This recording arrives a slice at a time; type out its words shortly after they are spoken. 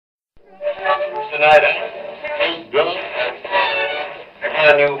tonight, drunk.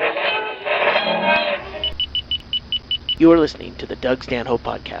 I knew. You are listening to the Doug Stanhope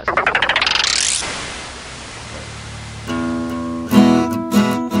Podcast.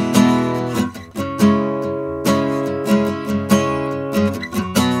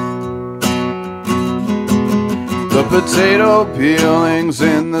 The potato peelings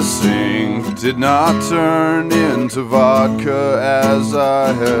in the sink did not turn into vodka as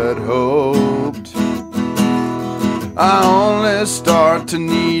I had hoped. I only start to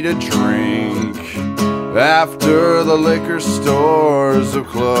need a drink after the liquor stores have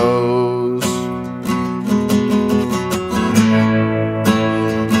closed.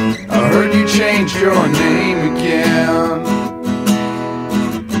 I heard you changed your name again,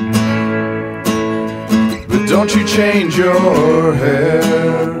 but don't you change your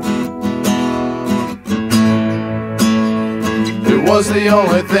hair. It was the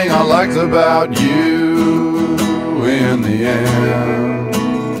only thing I liked about you in the end.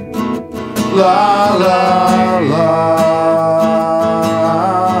 La la la.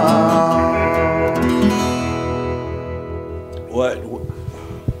 What?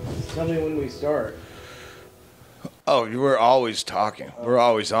 Tell me when we start. Oh, we're always talking. We're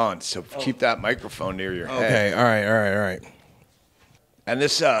always on. So keep that microphone near your head. Okay. All right. And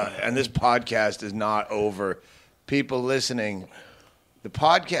this podcast is not over. People listening, the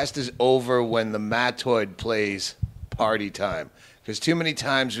podcast is over when the Mattoid plays Party Time. Because too many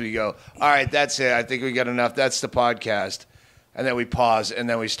times we go, all right, that's it. I think we got enough. That's the podcast. And then we pause, and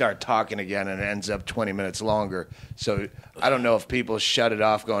then we start talking again, and it ends up 20 minutes longer. So I don't know if people shut it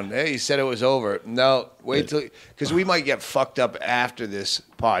off going, hey, you said it was over. No, wait till – because we might get fucked up after this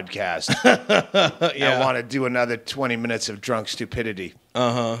podcast. Yeah. And want to do another 20 minutes of drunk stupidity.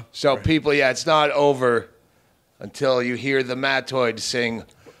 Uh-huh. So right. People, it's not over until you hear the Mattoid sing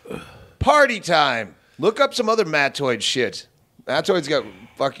Party Time. Look up some other Mattoid shit. Mattoid's got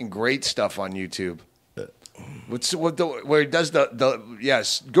fucking great stuff on YouTube. Where he does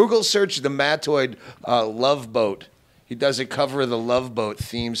yes, Google search the Mattoid Love Boat. He does a cover of the Love Boat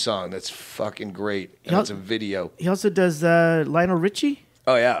theme song. That's fucking great. And it's a video. He also does Lionel Richie.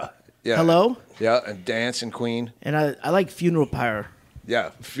 Oh yeah. Hello. Yeah, and Dancing Queen. And I like Funeral Pyre. Yeah,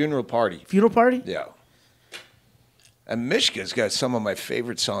 Funeral Party. Funeral Party. Yeah. And Mishka's got some of my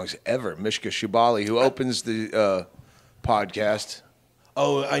favorite songs ever. Mishka Shubali, who opens the podcast.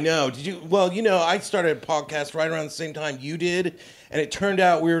 Oh, I know. Did you? Well, I started a podcast right around the same time you did, and it turned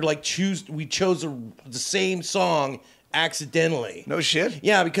out we chose the same song accidentally. No shit?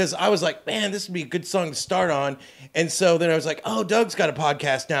 Yeah, because I was like, man, this would be a good song to start on. And so then I was like, oh, Doug's got a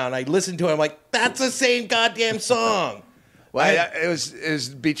podcast now. And I listened to it. I'm like, that's the same goddamn song. Well, it was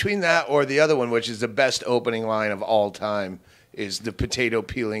between that or the other one, which is the best opening line of all time, is the potato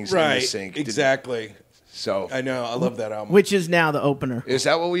peelings in the sink. Exactly. So I know. I love that album. Which is now the opener. Is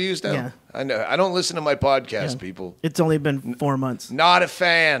that what we use now? Yeah. I know. I don't listen to my podcast, people. It's only been 4 months. Not a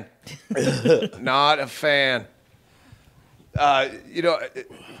fan. Not a fan.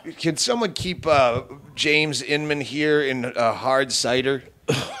 Can someone keep James Inman here in hard cider?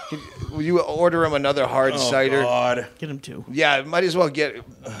 Will you order him another hard cider? God. Get him two. Yeah, might as well get.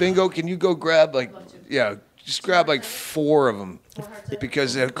 Bingo, can you go grab just grab 4 of them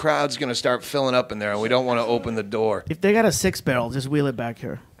because the crowd's going to start filling up in there and we don't want to open the door. If they got a 6-barrel, just wheel it back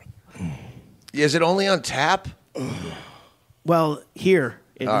here. Is it only on tap? Well, here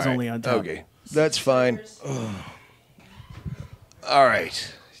it is only on tap. Okay, that's fine. All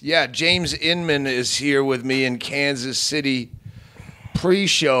right. Yeah, James Inman is here with me in Kansas City.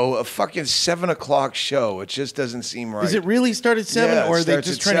 Pre-show, a fucking 7 o'clock show. It just doesn't seem right. Does it really start at 7, Yeah, or it are they starts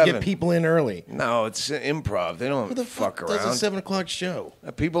just at trying to 7. get people in early? No, it's improv. They don't Who the fuck does a around. 7 o'clock show?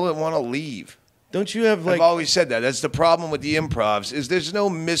 People that want to leave. Don't you have I've always said that. That's the problem with the improvs is there's no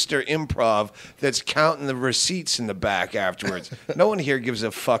Mr. Improv that's counting the receipts in the back afterwards. No one here gives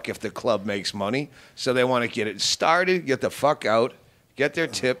a fuck if the club makes money, so they want to get it started, get the fuck out, get their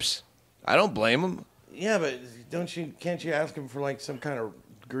tips. I don't blame them. Yeah, but can't you ask them for some kind of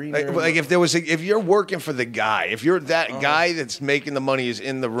green room? Like if you're working for the guy, if you're that guy that's making the money is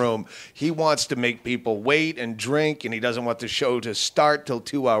in the room, he wants to make people wait and drink, and he doesn't want the show to start till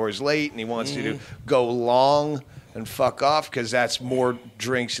 2 hours late, and he wants to go long and fuck off because that's more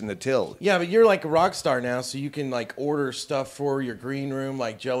drinks in the till. Yeah, but you're like a rock star now, so you can order stuff for your green room,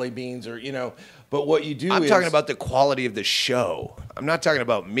 like jelly beans or But what you do I'm talking about the quality of the show. I'm not talking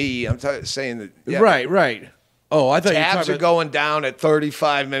about me. I'm saying that. Yeah, Right. Oh, I thought tabs are going down at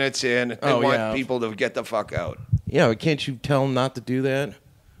 35 minutes in. They want people to get the fuck out. Yeah, but can't you tell them not to do that?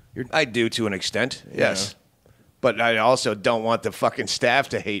 I do to an extent, yes. But I also don't want the fucking staff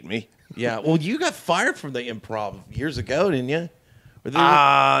to hate me. Yeah. Well, you got fired from the Improv years ago, didn't you?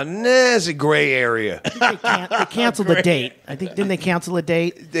 It's a gray area. They canceled the date. I think didn't they cancel a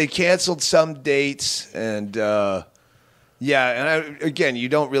date? They canceled some dates, and again, you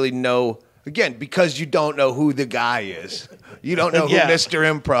don't really know. Again, because you don't know who the guy is. You don't know who Mr.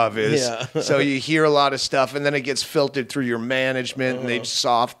 Improv is. Yeah. So you hear a lot of stuff, and then it gets filtered through your management, and they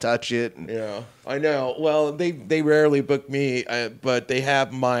soft touch it. Yeah, I know. Well, they rarely book me, but they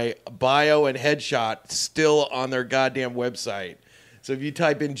have my bio and headshot still on their goddamn website. So if you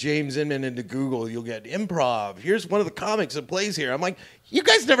type in James Inman into Google, you'll get Improv. Here's one of the comics that plays here. I'm like, you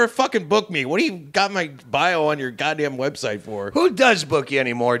guys never fucking book me. What do you got my bio on your goddamn website for? Who does book you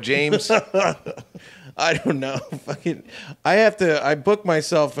anymore, James? I don't know. Fucking, I book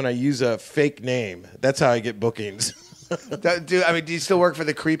myself and I use a fake name. That's how I get bookings. Do you still work for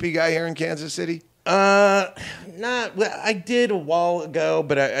the creepy guy here in Kansas City? I did a while ago,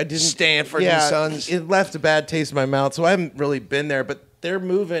 but I didn't. Stanford and Sons. It left a bad taste in my mouth, so I haven't really been there. But they're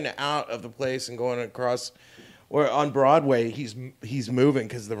moving out of the place and going across, or on Broadway. He's moving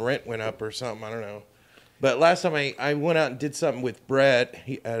because the rent went up or something. I don't know. But last time I went out and did something with Brett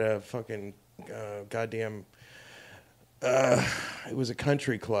at a fucking goddamn. It was a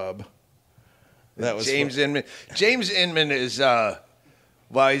country club. That was James Inman. James Inman is.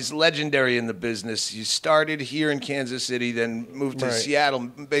 Well, he's legendary in the business. You started here in Kansas City, then moved to Seattle,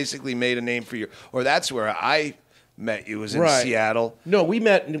 basically made a name for you. Or that's where I met you, was in Seattle. No, we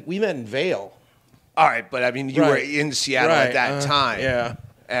met in Vail. All right, but I mean, you were in Seattle at that time. Yeah.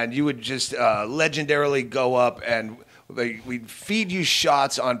 And you would just legendarily go up and we'd feed you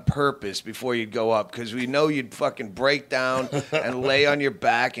shots on purpose before you'd go up because we know you'd fucking break down and lay on your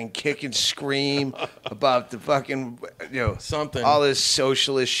back and kick and scream about the fucking, something, all this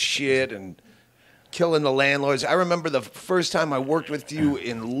socialist shit and killing the landlords. I remember the first time I worked with you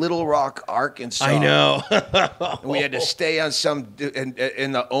in Little Rock, Arkansas. I know. We had to stay on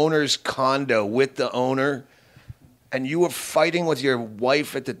in the owner's condo with the owner. And you were fighting with your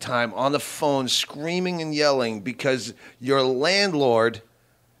wife at the time on the phone, screaming and yelling because your landlord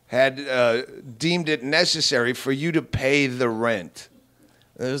had deemed it necessary for you to pay the rent.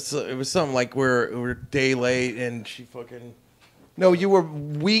 It was something like we're a day late and she fucking... No, you were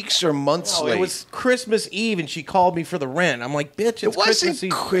weeks or months late. It was Christmas Eve and she called me for the rent. I'm like, bitch, it's Christmas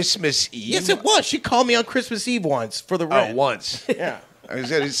Eve. Christmas Eve. Yes, it was. She called me on Christmas Eve once for the rent. Oh, once. Yeah. I was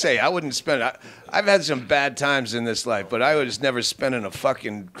going to say, I wouldn't spend... I've had some bad times in this life, but I was never spending a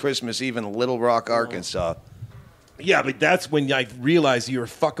fucking Christmas Eve in Little Rock, Arkansas. Yeah, but that's when I realized you were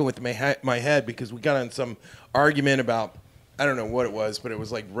fucking with my head because we got in some argument about, I don't know what it was, but it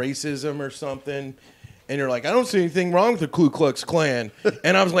was like racism or something. And you're like, I don't see anything wrong with the Ku Klux Klan.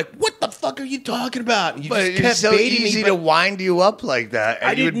 And I was like, what the fuck are you talking about? And you but just kept it's so baiting easy me, to wind you up like that,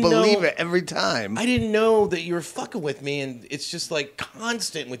 and you would believe it every time. I didn't know that you were fucking with me, and it's just like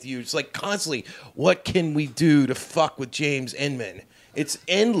constant with you. It's like constantly, what can we do to fuck with James Inman? It's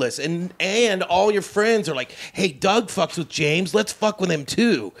endless, and all your friends are like, hey, Doug fucks with James, let's fuck with him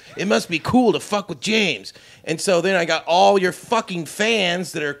too. It must be cool to fuck with James. And so then I got all your fucking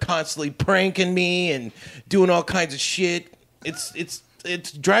fans that are constantly pranking me and doing all kinds of shit.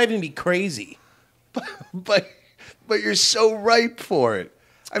 It's driving me crazy. But you're so ripe for it.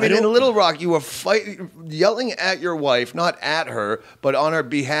 I mean, in Little Rock, you were yelling at your wife, not at her, but on her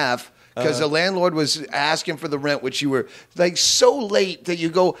behalf. Because the landlord was asking for the rent, which you were like so late that you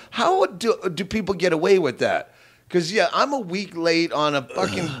go, how do people get away with that? Because, I'm a week late on a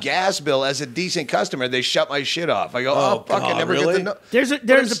fucking gas bill as a decent customer. They shut my shit off. I go, fuck, I never get to know. There's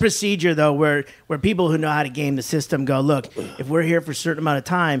a procedure, though, where people who know how to game the system go, look, if we're here for a certain amount of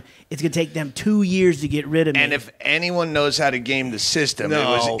time, it's going to take them 2 years to get rid of me. And if anyone knows how to game the system, it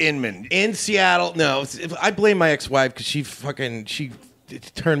was Inman. In Seattle, no. I blame my ex-wife because she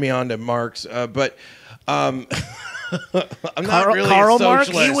turned me on to Marx. But I'm not really Karl a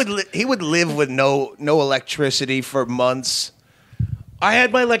socialist. Marx? He would live with no electricity for months. I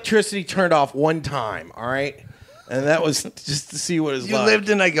had my electricity turned off one time, all right? And that was just to see what it was You like. lived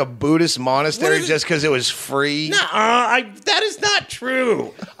in like a Buddhist monastery What is just because it was free? That is not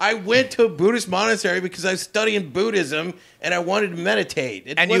true. I went to a Buddhist monastery because I was studying Buddhism and I wanted to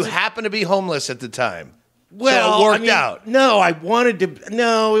meditate. And you happened to be homeless at the time. Well, so it worked out. No, I wanted to.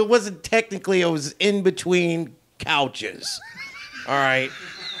 No, it wasn't technically. It was in between couches. All right.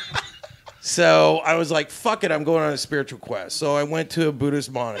 So I was like, fuck it, I'm going on a spiritual quest. So I went to a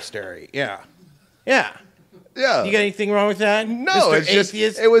Buddhist monastery. Yeah. Yeah. You got anything wrong with that? No, Mr. it's just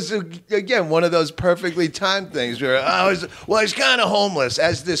Atheist? it was again one of those perfectly timed things where he's kind of homeless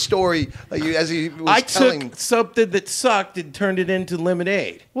as this story as he was I telling. took something that sucked and turned it into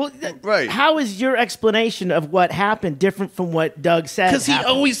lemonade. Well, Right. How is your explanation of what happened different from what Doug said? Because he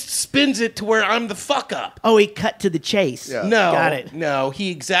happened? always spins it to where I'm the fuck up. Oh, he cut to the chase. Yeah. No, Got it. No,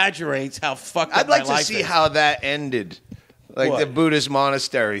 he exaggerates how fucked up I'd like my to life see is. how that ended. Like What? the Buddhist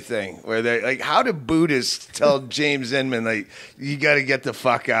monastery thing, where they like, how do Buddhists tell James Inman like you got to get the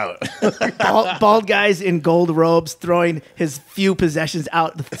fuck out? Bald guys in gold robes throwing his few possessions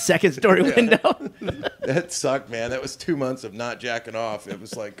out the second story window. That sucked, man. That was 2 months of not jacking off. It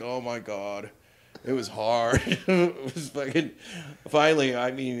was like, oh my God. It was hard. It was fucking. Finally,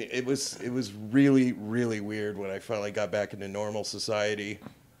 I mean, it was really, really weird when I finally got back into normal society.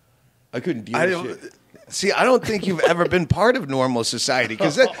 I couldn't deal with shit. See, I don't think you've ever been part of normal society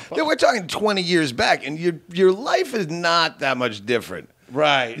because we're talking 20 years back, and your life is not that much different.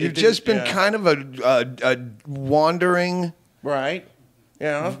 Right. You've just been kind of a wandering right.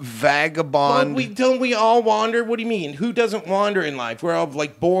 Yeah. vagabond. Well, don't we all wander? What do you mean? Who doesn't wander in life? We're all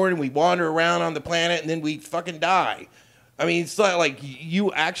like born and we wander around on the planet and then we fucking die. I mean, it's not like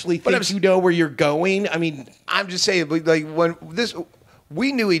you actually think you know where you're going. I mean, I'm just saying, like when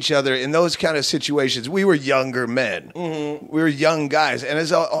we knew each other in those kind of situations. We were younger men. Mm-hmm. We were young guys, and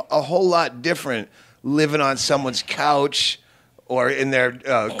it's a whole lot different living on someone's couch or in their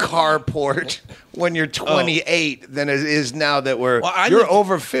carport when you're 28 than it is now that you're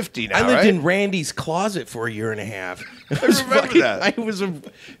over 50 now. I lived right? in Randy's closet for a year and a half. I remember that.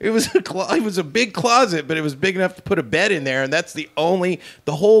 It was a big closet, but it was big enough to put a bed in there, and that's the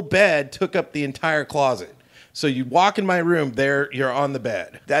whole bed took up the entire closet. So you walk in my room, there you're on the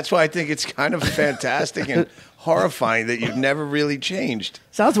bed. That's why I think it's kind of fantastic and horrifying that you've never really changed.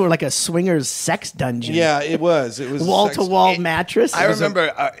 Sounds more like a swingers sex dungeon. Yeah, it was. It was Wall-to-wall mattress. I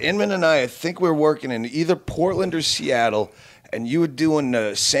remember Inman and I think we were working in either Portland or Seattle, and you were doing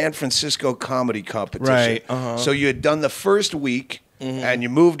the San Francisco comedy competition. Right, uh-huh. So you had done the first week, and you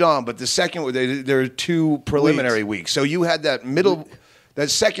moved on, but the second, there were 2 preliminary weeks. So you had that that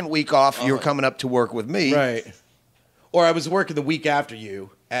second week off, you were coming up to work with me. Right. Or I was working the week after you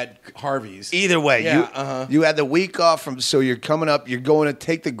at Harvey's. Either way, Yeah, you had the week off so you're coming up, you're going to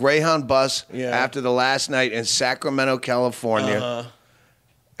take the Greyhound bus after the last night in Sacramento, California.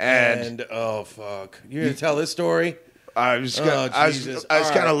 And oh fuck. You're gonna tell this story? I was Jesus.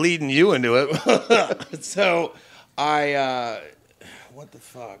 kind of leading you into it. So what the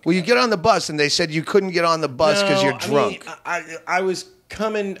fuck? Well, you get on the bus, and they said you couldn't get on the bus because you're drunk. I was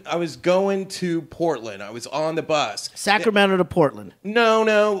going to Portland. I was on the bus. Sacramento to Portland.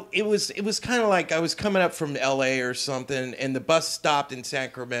 No. It was kind of like I was coming up from LA or something, and the bus stopped in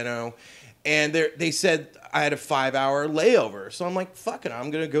Sacramento, and they said I had a 5-hour layover. So I'm like, fuck it,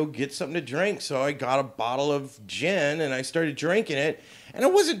 I'm gonna go get something to drink. So I got a bottle of gin and I started drinking it. And I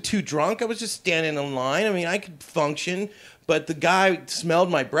wasn't too drunk. I was just standing in line. I mean, I could function. But the guy smelled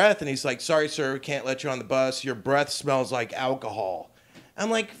my breath, and he's like, sorry, sir, we can't let you on the bus. Your breath smells like alcohol. I'm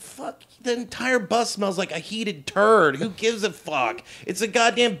like, fuck, the entire bus smells like a heated turd. Who gives a fuck? It's a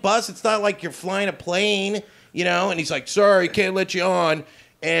goddamn bus. It's not like you're flying a plane, you know? And he's like, sorry, can't let you on.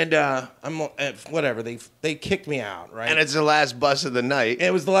 And whatever, they kicked me out, right? And it's the last bus of the night.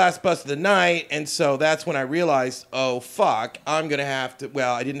 It was the last bus of the night, and so that's when I realized, oh, fuck, I'm going to have to,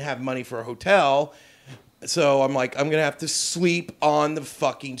 I didn't have money for a hotel, so I'm like, I'm going to have to sleep on the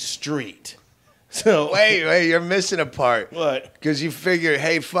fucking street. So Wait, you're missing a part. What? Because you figure,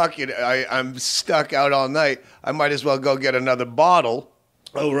 hey, fuck it, I'm stuck out all night. I might as well go get another bottle.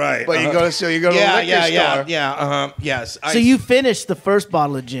 Oh, right. But you go to the liquor store. Yes. So you finished the first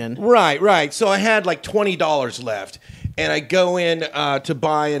bottle of gin. Right. So I had like $20 left. And I go in to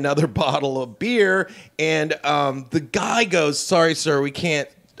buy another bottle of beer, and the guy goes, sorry, sir,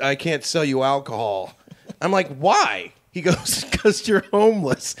 I can't sell you alcohol. I'm like, why? He goes, because you're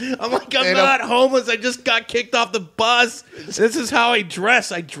homeless. I'm like, I'm not homeless. I just got kicked off the bus. This is how I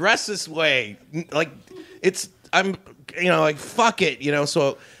dress. I dress this way. Like, like, fuck it, you know,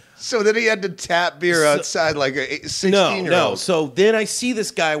 so... So then he had to tap beer outside like a 16-year-old. No. So then I see this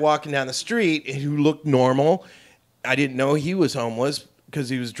guy walking down the street who looked normal. I didn't know he was homeless because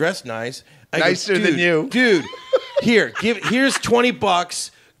he was dressed nice. Nicer than you. Dude, here's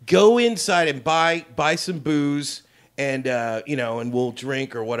 $20. Go inside and buy some booze and and we'll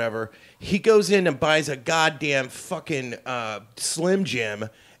drink or whatever. He goes in and buys a goddamn fucking Slim Jim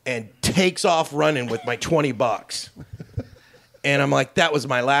and takes off running with my $20. And I'm like, that was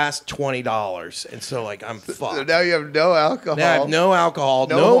my last $20. And so, like, I'm fucked. So now you have no alcohol. Now I have no alcohol,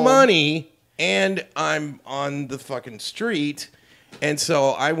 no home. money, and I'm on the fucking street. And so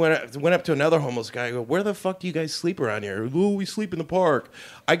I went up to another homeless guy. I go, where the fuck do you guys sleep around here? Oh, we sleep in the park.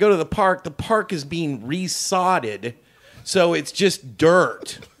 I go to the park. The park is being resodded, so it's just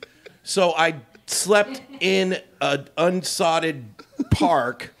dirt. So I slept in an unsodded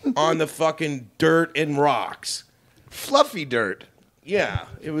park on the fucking dirt and rocks. Fluffy dirt. Yeah,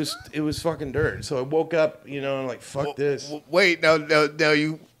 it was fucking dirt. So I woke up, and I'm like, fuck this. Wait, no,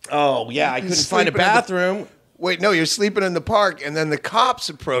 you. Oh, yeah, I couldn't find a bathroom. Wait, no, you're sleeping in the park, and then the cops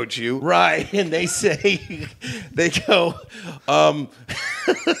approach you. Right, and they say, they go,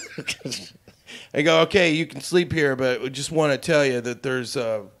 okay, you can sleep here, but we just want to tell you that there's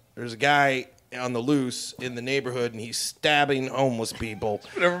a guy on the loose in the neighborhood, and he's stabbing homeless people.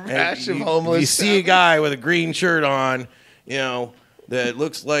 A rash of homeless. If you see a guy with a green shirt on, that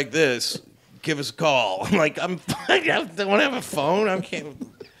looks like this, give us a call. I'm like, I don't have a phone. I can't.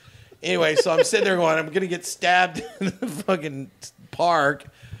 Anyway, so I'm sitting there going, I'm going to get stabbed in the fucking park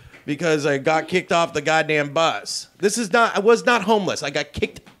because I got kicked off the goddamn bus. I was not homeless. I got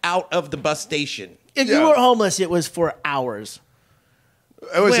kicked out of the bus station. If you were homeless, it was for hours.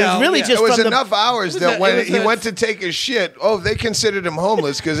 It was from enough hours that when he went to take his shit, they considered him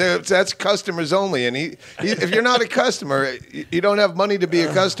homeless because that's customers only. And he if you're not a customer, you don't have money to be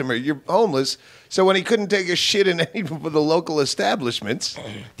a customer. You're homeless. So when he couldn't take his shit in any of the local establishments,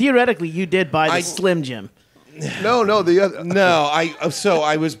 theoretically, you did buy the Slim Jim. No, the other. No,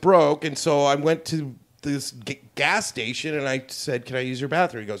 I was broke, and so I went to this gas station, and I said, "Can I use your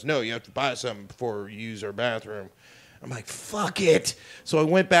bathroom?" He goes, "No, you have to buy something before you use our bathroom." I'm like, fuck it. So I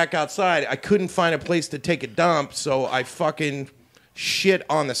went back outside. I couldn't find a place to take a dump, so I fucking shit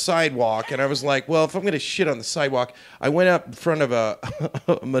on the sidewalk. And I was like, well, if I'm going to shit on the sidewalk, I went up in front of a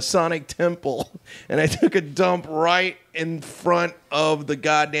Masonic temple, and I took a dump right in front of the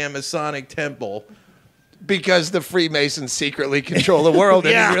goddamn Masonic temple. Because the Freemasons secretly control the world,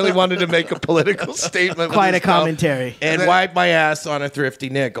 and he really wanted to make a political statement. Quite a commentary. And wipe my ass on a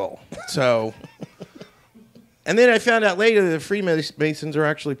thrifty nickel. So... And then I found out later that the Freemasons are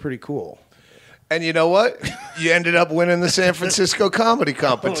actually pretty cool. And you know what? You ended up winning the San Francisco comedy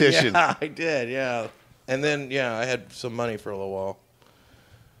competition. Yeah, I did, yeah. And then, I had some money for a little while.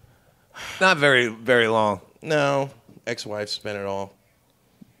 Not very, very long. No, ex-wife spent it all.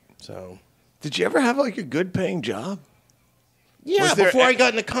 So, did you ever have like a good paying job? Yeah, before I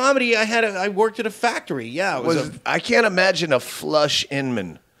got into comedy, I worked at a factory. Yeah, I can't imagine a flush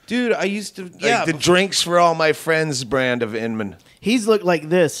Inman. Dude, I used to... Like the Drinks for All My Friends brand of Inman. He's looked like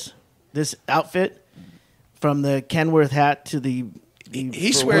this outfit from the Kenworth hat to the...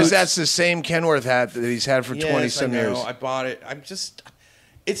 He swears that's the same Kenworth hat that he's had for 20-some years. I bought it. I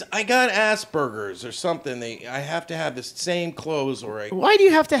got Asperger's or something. I have to have the same clothes Why do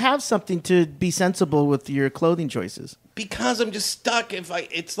you have to have something to be sensible with your clothing choices? Because I'm just stuck.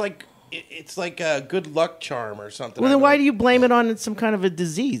 It's like a good luck charm or something. Well, then why do you blame it on some kind of a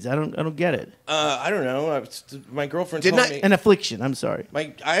disease? I don't get it. I don't know. My girlfriend told me an affliction. I'm sorry.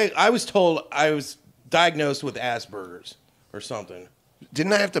 I was told I was diagnosed with Asperger's or something.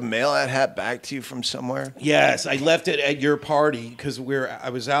 Didn't I have to mail that hat back to you from somewhere? Yes, I left it at your party because I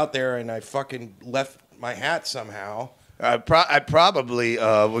was out there and I fucking left my hat somehow. I probably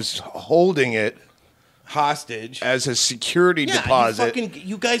was holding it hostage as a security deposit.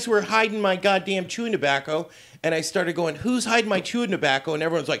 You guys were hiding my goddamn chewing tobacco, and I started going, "Who's hiding my chewing tobacco?" And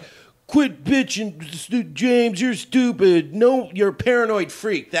everyone's like, "Quit bitching, James. You're stupid. No, you're a paranoid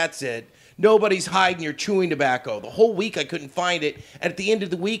freak. That's it. Nobody's hiding your chewing tobacco." The whole week I couldn't find it. And at the end of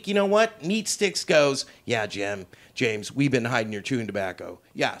the week, you know what? Meat Sticks goes, "Yeah, James, we've been hiding your chewing tobacco."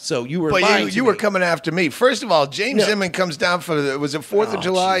 Yeah, so you were lying to you me. were coming after me. First of all, James Inman comes down for was it 4th of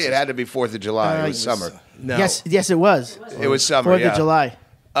July? Jesus. It had to be 4th of July. It was summer. No. Yes, it was. It was summer. 4th of July.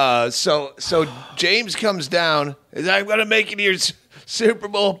 So James comes down. He's like, "I'm gonna make it to your Super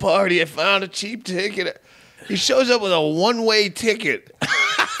Bowl party. I found a cheap ticket." He shows up with a one-way ticket,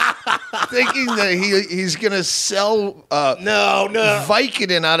 thinking that he's gonna sell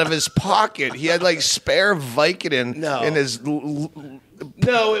Vicodin out of his pocket. He had like spare Vicodin in his.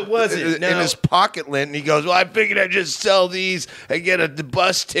 No, it wasn't. In his pocket lint, and he goes, "Well, I figured I'd just sell these and get a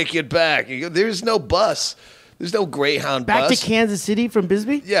bus ticket back." He goes, "There's no bus. There's no Greyhound bus." Back bus. to Kansas City from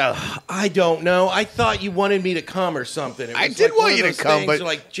Bisbee? Yeah. I don't know. I thought you wanted me to come or something. I did want you to come, but... You're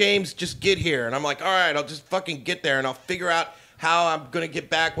like, "James, just get here." And I'm like, "All right, I'll just fucking get there, and I'll figure out how I'm going to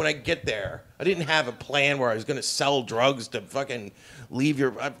get back when I get there." I didn't have a plan where I was going to sell drugs to fucking leave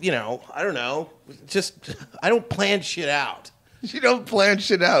your... I don't know. I don't plan shit out. You don't plan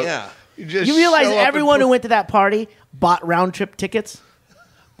shit out. Yeah. You realize everyone who went to that party bought round-trip tickets?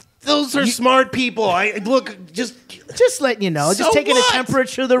 Those are smart people. I look just letting you know. So just taking what? the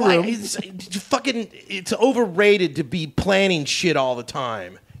temperature of the room. It's overrated to be planning shit all the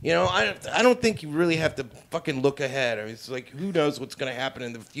time. You know, I don't think you really have to fucking look ahead. I mean, it's like, who knows what's going to happen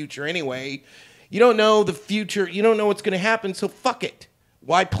in the future anyway? You don't know the future. You don't know what's going to happen, so fuck it.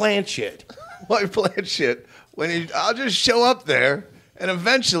 Why plan shit? Why plan shit? I'll just show up there, and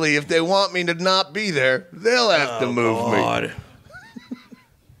eventually, if they want me to not be there, they'll have to move me.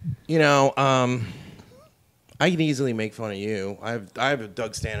 You know, I can easily make fun of you. I have a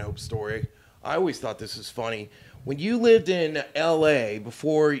Doug Stanhope story. I always thought this was funny. When you lived in L.A.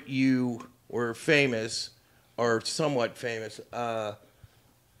 before you were famous, or somewhat famous, I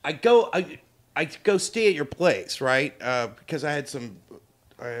go stay at your place, right? Because I had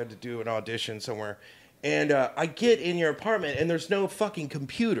to do an audition somewhere, and I get in your apartment, and there's no fucking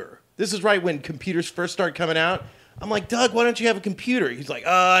computer. This is right when computers first started coming out. I'm like, Doug, why don't you have a computer? He's like,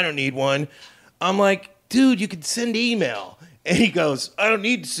 I don't need one. I'm like, dude, you can send email. And he goes, I don't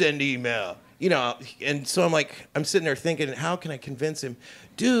need to send email. You know, and so I'm sitting there thinking, how can I convince him?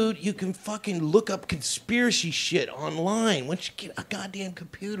 Dude, you can fucking look up conspiracy shit online. Why don't you get a goddamn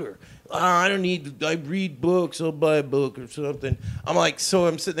computer? I read books, I'll buy a book or something. So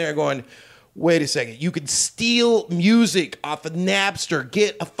I'm sitting there going, wait a second. You can steal music off of Napster.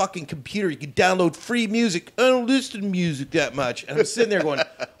 Get a fucking computer. You can download free music. I don't listen to music that much. And I'm sitting there going,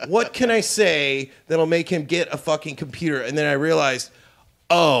 what can I say that'll make him get a fucking computer? And then I realized,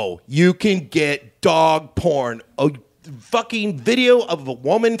 you can get dog porn. A fucking video of a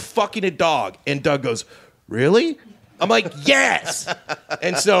woman fucking a dog. And Doug goes, really? I'm like, yes.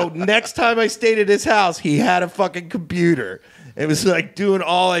 And so next time I stayed at his house, he had a fucking computer. It was like doing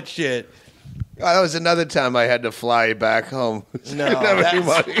all that shit. That was another time I had to fly back home. No,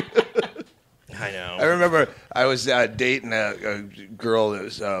 money. I know. I remember I was dating a girl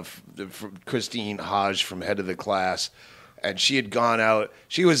that was Christine Hodge from Head of the Class. And she had gone out.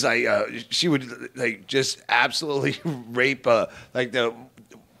 She was like, she would like just absolutely rape like the,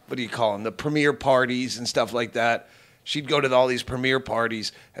 what do you call them? The premiere parties and stuff like that. She'd go to all these premiere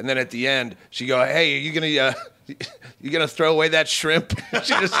parties, and then at the end, she'd go, "Hey, are you gonna throw away that shrimp?"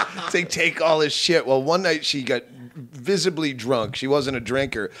 She just take all this shit. Well, one night she got visibly drunk. She wasn't a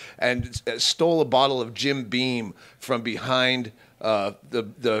drinker, and stole a bottle of Jim Beam from behind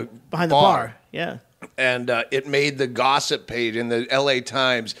the bar. Yeah. And it made the gossip page in the L.A.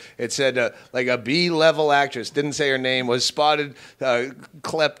 Times. It said, like a B-level actress, didn't say her name, was spotted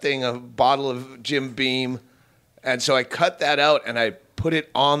klepting a bottle of Jim Beam. And so I cut that out, and I put it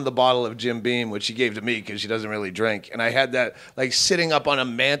on the bottle of Jim Beam, which she gave to me because she doesn't really drink. And I had that like sitting up on a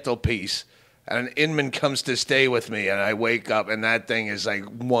mantelpiece. And an Inman comes to stay with me, and I wake up, and that thing is like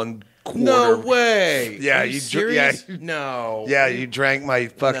 1/4. No way. Yeah, you serious? No. Yeah, you drank my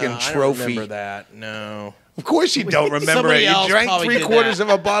fucking trophy. I don't remember that. No. Of course you don't remember it. You drank 3/4 of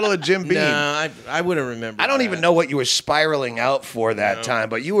a bottle of Jim Beam. No, I wouldn't remember. I don't even know what you were spiraling out for that time,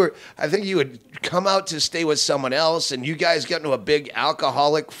 but I think you had come out to stay with someone else, and you guys got into a big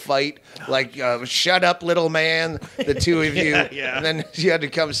alcoholic fight, like, shut up, little man, the two of you. Yeah. And then you had to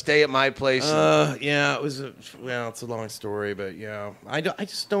come stay at my place. Yeah, it was, it's a long story, but yeah. I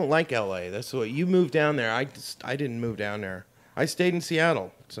just don't like L.A. That's what, you moved down there. I didn't move down there. I stayed in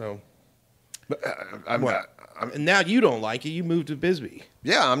Seattle, so. And now you don't like it. You moved to Bisbee.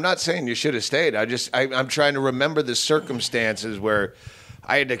 Yeah, I'm not saying you should have stayed. I'm trying to remember the circumstances where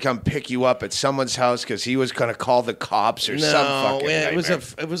I had to come pick you up at someone's house because he was going to call the cops or some fucking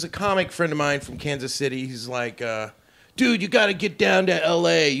nightmare. It was a comic friend of mine from Kansas City. He's like, dude, you got to get down to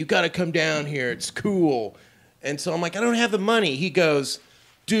L.A. You got to come down here. It's cool. And so I'm like, I don't have the money. He goes,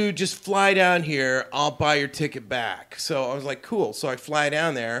 dude, just fly down here. I'll buy your ticket back. So I was like, cool. So I fly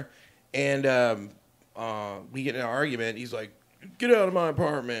down there. And we get in an argument. He's like, get out of my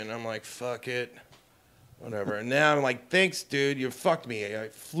apartment. I'm like, fuck it. Whatever. And now I'm like, thanks, dude. You fucked me. I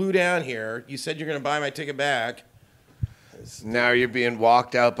flew down here. You said you're going to buy my ticket back. Now you're being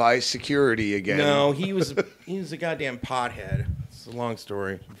walked out by security again. No, he was a goddamn pothead. It's a long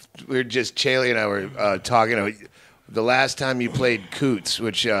story. Chaille and I were talking about the last time you played Coots,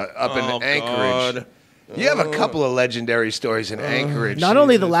 which up in Anchorage. God. You have a couple of legendary stories in Anchorage. Not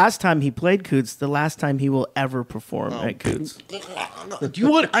only the last time he played Coots, the last time he will ever perform at Coots.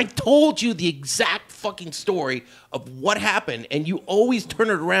 I told you the exact fucking story of what happened, and you always turn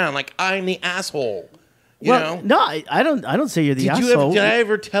it around like I'm the asshole. You know? No, I don't say you're the asshole. Did I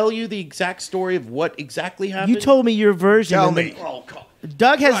ever tell you the exact story of what exactly happened? You told me your version. Tell me. Oh, God.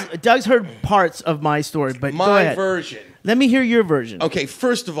 Doug's heard parts of my story, but go ahead. My version. Let me hear your version. Okay,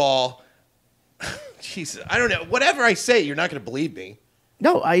 first of all, Jesus, I don't know. Whatever I say, you're not going to believe me.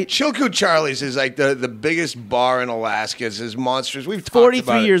 No, Chilkoot Charlie's is like the biggest bar in Alaska. It's his monsters. We've talked 43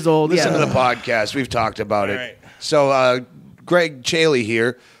 about years it. old. Listen Yeah. to the podcast. We've talked about it. Right. So Greg Chaille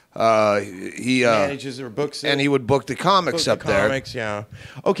here. He Manages or books it. and he would book the comics Book up the there. comics, yeah.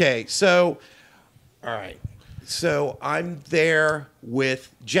 Okay, so, all right. So I'm there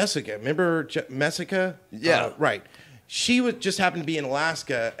with Jessica. Remember Messica? Yeah. Right. She just happened to be in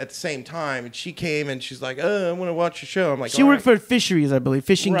Alaska at the same time, and she came and she's like, "Oh, I want to watch your show." I'm like, She "All worked right." for fisheries, I believe.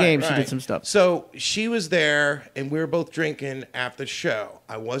 Fishing games. She Right. did some stuff. So she was there, and we were both drinking after the show.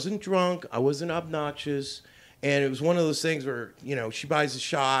 I wasn't drunk. I wasn't obnoxious. And it was one of those things where, she buys a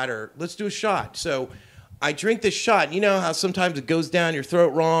shot or let's do a shot. So I drink this shot. You know how sometimes it goes down your throat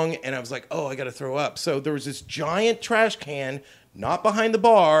wrong? And I was like, oh, I got to throw up. So there was this giant trash can, not behind the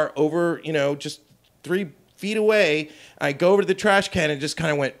bar, over, just 3 feet away. I go over to the trash can and just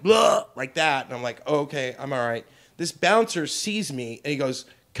kind of went, blah, like that. And I'm like, oh, okay, I'm all right. This bouncer sees me and he goes,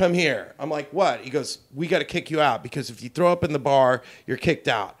 come here. I'm like, what? He goes, we got to kick you out because if you throw up in the bar, you're kicked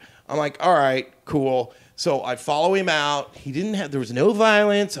out. I'm like, all right, cool. So I follow him out. There was no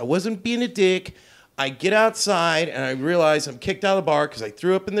violence. I wasn't being a dick. I get outside and I realize I'm kicked out of the bar because I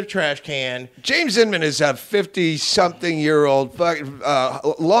threw up in the trash can. James Inman is a 50-something-year-old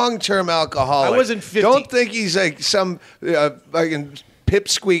long-term alcoholic. I wasn't 50. Don't think he's like some fucking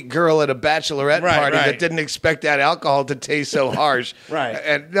pipsqueak girl at a bachelorette party that didn't expect that alcohol to taste so harsh. Right.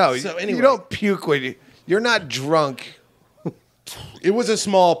 And no, So anyway. you don't puke when you're not drunk. It was a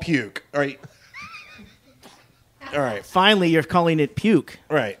small puke. All right. All right. Finally, you're calling it puke.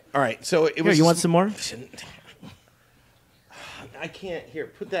 Right. All right. So it Here, was. you want some more? I can't. Here,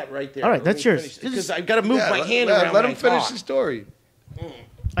 put that right there. All right, that's yours. Because I've got to move my hand around. Let when him I finish talk. the story.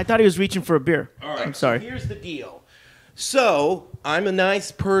 I thought he was reaching for a beer. All right. I'm sorry. So here's the deal. So I'm a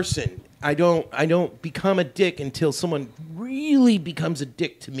nice person. I don't become a dick until someone really becomes a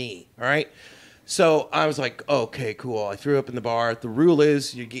dick to me. All right. So I was like, okay, cool. I threw up in the bar. The rule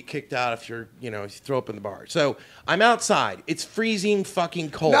is you get kicked out if if you throw up in the bar. So I'm outside. It's freezing fucking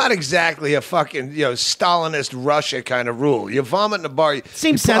cold. Not exactly a fucking Stalinist Russia kind of rule. You vomit in the bar.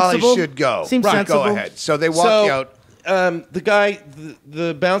 Seems you probably sensible. should go. Seems Right, sensible. Go ahead. So they walk you out. The guy,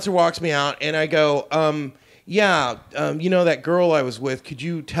 the bouncer walks me out, and I go, that girl I was with, could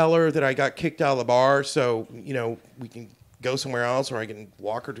you tell her that I got kicked out of the bar so, we can go somewhere else or I can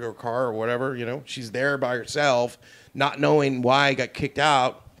walk her to her car or whatever, She's there by herself, not knowing why I got kicked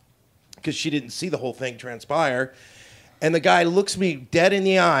out because she didn't see the whole thing transpire. And the guy looks me dead in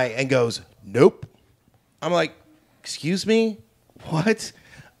the eye and goes, nope. I'm like, excuse me? What?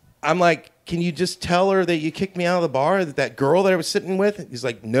 I'm like, can you just tell her that you kicked me out of the bar, that girl that I was sitting with? He's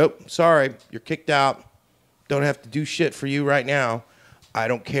like, nope, sorry, you're kicked out. Don't have to do shit for you right now. I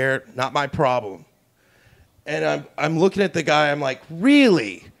don't care, not my problem. And I'm looking at the guy, I'm like,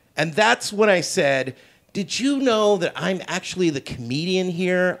 really? And that's when I said, did you know that I'm actually the comedian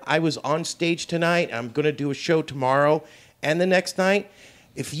here? I was on stage tonight. I'm going to do a show tomorrow and the next night.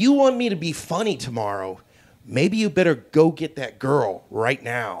 If you want me to be funny tomorrow, maybe you better go get that girl right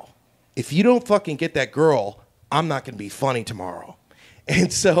now. If you don't fucking get that girl, I'm not going to be funny tomorrow.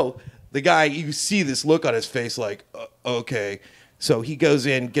 And so the guy, you see this look on his face like, okay. So he goes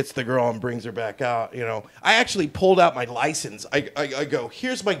in, gets the girl, and brings her back out. I actually pulled out my license. I go,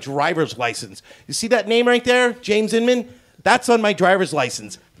 here's my driver's license. You see that name right there, James Inman? That's on my driver's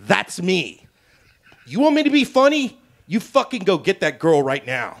license. That's me. You want me to be funny? You fucking go get that girl right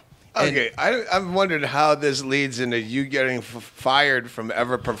now. Okay, I've wondered how this leads into you getting fired from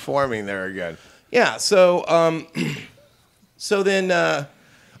ever performing there again. Yeah, so then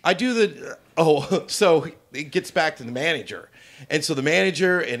I do so it gets back to the manager. And so the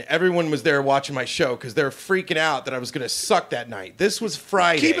manager and everyone was there watching my show because they're freaking out that I was going to suck that night. This was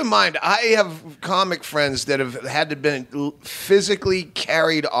Friday. Keep in mind, I have comic friends that have had to been physically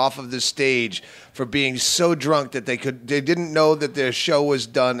carried off of the stage for being so drunk that they didn't know that their show was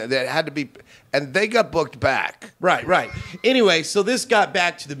done. That had to be, and they got booked back. Right. Anyway, so this got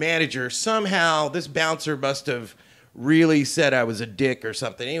back to the manager. Somehow this bouncer must have really said I was a dick or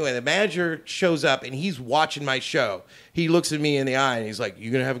something. Anyway, the manager shows up and he's watching my show. He looks at me in the eye and he's like,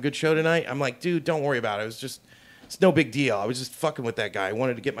 you gonna have a good show tonight? I'm like, dude, don't worry about it. It's no big deal. I was just fucking with that guy. I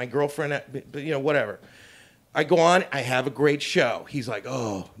wanted to get my girlfriend, but whatever. I go on, I have a great show. He's like,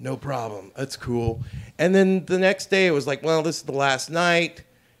 oh, no problem. That's cool. And then the next day it was like, well, this is the last night.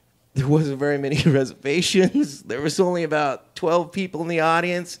 There wasn't very many reservations. There was only about 12 people in the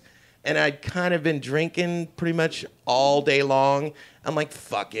audience. And I'd kind of been drinking pretty much all day long. I'm like,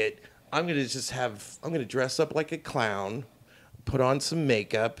 fuck it. I'm going to dress up like a clown, put on some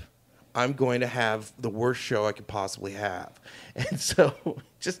makeup. I'm going to have the worst show I could possibly have. And so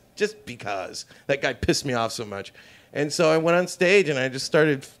just because that guy pissed me off so much. And so I went on stage and I just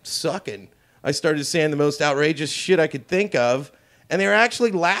started sucking. I started saying the most outrageous shit I could think of, and they were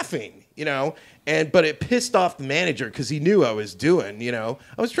actually laughing, you know. But it pissed off the manager because he knew I was doing, you know.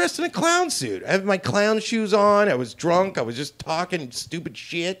 I was dressed in a clown suit. I had my clown shoes on. I was drunk. I was just talking stupid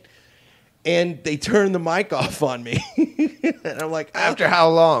shit. And they turned the mic off on me. And I'm like, After how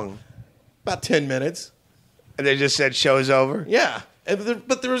long? about 10 minutes. And they just said show's over? Yeah.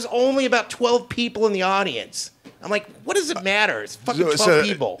 But there was only about 12 people in the audience. I'm like, what does it matter? It's fucking 12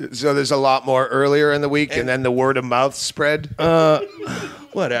 people. So there's a lot more earlier in the week, and then the word of mouth spread?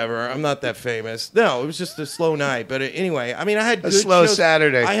 Whatever. I'm not that famous. No, it was just a slow night. But anyway, I mean, I had good slow shows.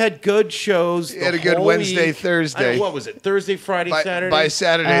 Saturday. I had good shows. You had a good whole Wednesday, week. Thursday. What was it? Thursday, Friday, Saturday? By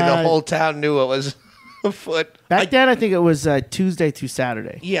Saturday, the whole town knew it was afoot. Back then, I think it was Tuesday through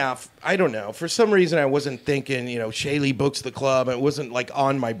Saturday. Yeah, I don't know. For some reason, I wasn't thinking, you know, Chaille books the club. It wasn't, like,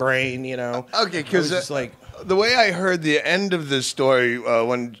 on my brain, you know. Okay, because just like... The way I heard the end of the story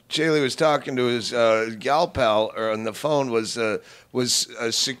when Chaille was talking to his gal pal on the phone was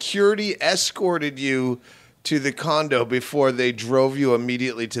security escorted you to the condo before they drove you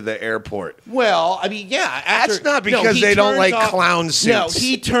immediately to the airport. Well, I mean, yeah. That's not because they don't like clown suits. No,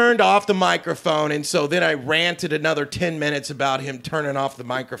 he turned off the microphone, and so then I ranted another 10 minutes about him turning off the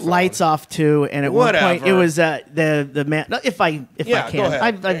microphone. Lights off too, and at one point it was the man. No, if I Yeah, can,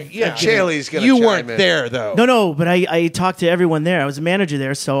 go ahead. Chaille's gonna. You chime weren't in. there though. No, but I talked to everyone there. I was a manager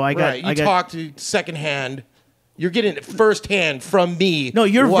there, so I got. Right, you talked to secondhand. You're getting it firsthand from me. No,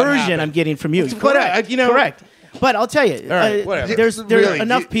 your what version happened. I'm getting from you. Correct. You know, correct. But I'll tell you, right, whatever. there's Really,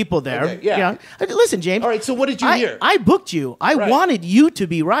 enough people there. Okay, yeah. Listen, James. All right, so what did you hear? I booked you. I Right. wanted you to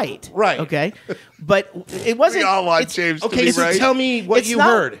be right. Right. Okay. But it wasn't. We all want it's- James to Okay, be so right. tell me what it's you not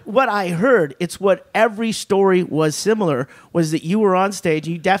heard. What I heard, it's what every story was similar, was that you were on stage,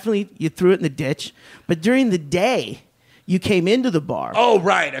 you threw it in the ditch, but during the day, you came into the bar. Oh,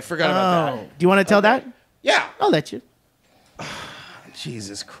 right. I forgot about that. Do you want to tell that? Yeah. I'll let you.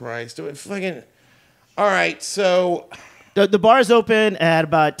 Jesus Christ. Do it fucking... All right, so... The bar is open at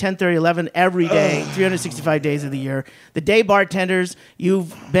about 10:30, 11 every day, 365 days of the year. The day bartenders,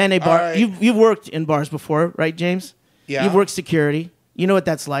 you've been a bar, All right. you've worked in bars before, right, James? Yeah. You've worked security. You know what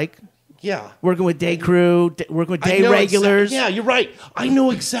that's like. Yeah. Working with day crew, working with I day know regulars. Yeah, you're right. I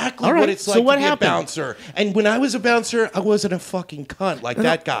know exactly All right, what it's so like what to be happened? a bouncer. And when I was a bouncer, I wasn't a fucking cunt like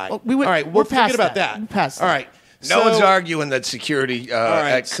that guy. well, All right, we're we'll forget past about that. that. We're past All that. right. No one's arguing that security right,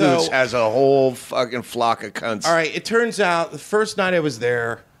 at Coots so- has a whole fucking flock of cunts. All right, it turns out the first night I was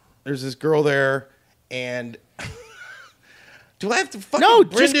there, there's this girl there, and... Do I have to fucking... No,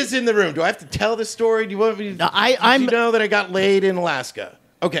 Brenda's in the room. Do I have to tell the story? Do you want me to... No, Did you know that I got laid in Alaska?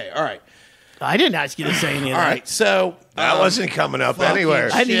 Okay, all right. I didn't ask you to say any of All that. right, so... That wasn't coming up fucking anywhere.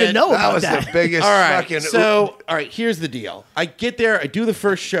 I didn't even shit. know That about was that. the biggest All right, fucking... so, all right, here's the deal. I get there, I do the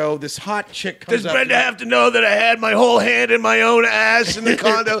first show, this hot chick comes Does up. Brenda have to know that I had my whole hand in my own ass in the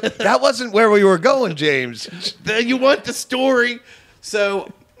condo? That wasn't where we were going, James. Then you want the story.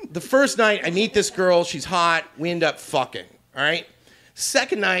 So the first night, I meet this girl. She's hot. We end up fucking. All right.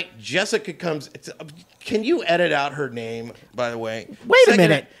 Second night, Jessica comes. Can you edit out her name, by the way? Wait a Second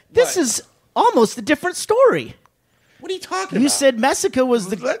minute. night- This what? is almost a different story. What are you talking about? You said Messica was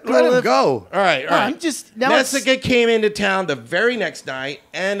the Let girl him that- go. All right. All right. I'm just now. it's- Jessica came into town the very next night,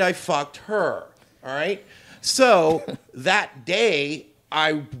 and I fucked her. All right. So that day,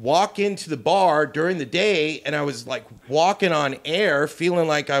 I walk into the bar during the day, and I was like walking on air, feeling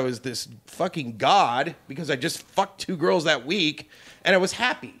like I was this fucking god because I just fucked 2 girls that week, and I was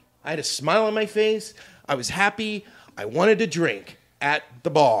happy. I had a smile on my face. I was happy. I wanted to drink at the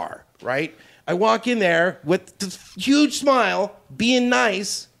bar. Right. I walk in there with this huge smile, being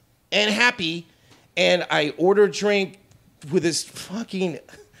nice and happy, and I order a drink with this fucking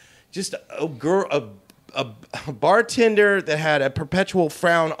just a girl, a bartender that had a perpetual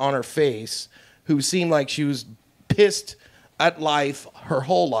frown on her face, who seemed like she was pissed at life her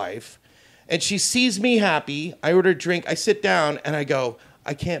whole life, and she sees me happy. I order a drink. I sit down and I go,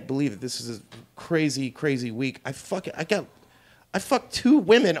 I can't believe it. This is a crazy, crazy week. I fucked 2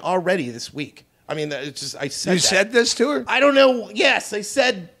 women already this week. I mean, it's just, I said You that. said this to her? I don't know. Yes, I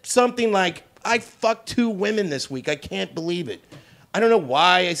said something like, I fucked 2 women this week. I can't believe it. I don't know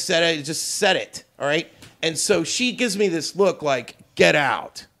why I said it. I just said it. All right. And so she gives me this look like, get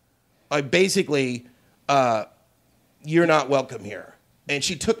out. Like, basically, you're not welcome here. And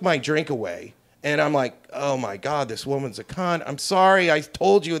she took my drink away. And I'm like, oh my God, this woman's a cunt. I'm sorry. I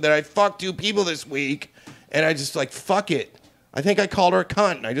told you that I fucked 2 people this week. And I just like, fuck it. I think I called her a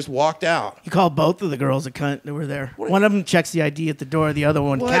cunt, and I just walked out. You called both of the girls a cunt that were there. One of them checks the ID at the door. The other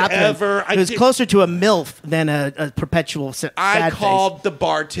one, Whatever. Catherine, it was closer to a MILF than a perpetual sad I face. called the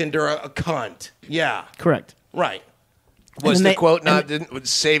bartender a cunt. Yeah. Correct. Right. Was And the they- quote not and- didn't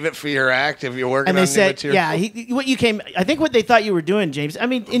save it for your act if you're working And on they new said, material? yeah, what you came. I think what they thought you were doing, James. I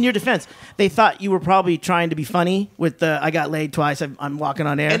mean, in your defense, they thought you were probably trying to be funny with the "I got laid twice. I'm walking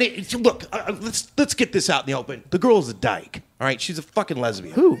on air." And look, let's get this out in the open. The girl's a dyke. All right, she's a fucking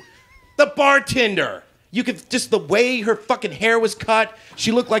lesbian. Who? The bartender. You could just the way her fucking hair was cut.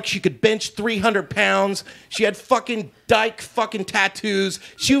 She looked like she could bench 300 pounds. She had fucking dyke fucking tattoos.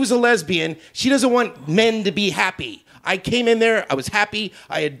 She was a lesbian. She doesn't want men to be happy. I came in there. I was happy.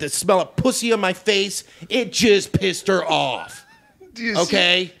 I had the smell of pussy on my face. It just pissed her off.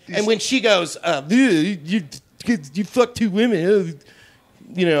 Okay? And when she goes, you fucked 2 women,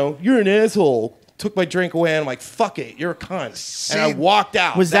 you're an asshole. Took my drink away, and I'm like, fuck it, you're a cunt. And I walked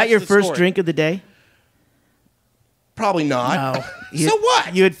out. Was that That's your the first story. drink of the day? Probably not. No. So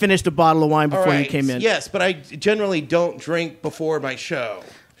what? You had finished a bottle of wine All before you right, came in. Yes, but I generally don't drink before my show.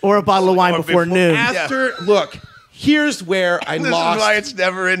 Or a bottle of wine Or before before- noon. Look, here's where I This lost. is why it's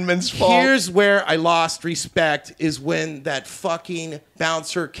never Inman's fault. Here's where I lost respect is when that fucking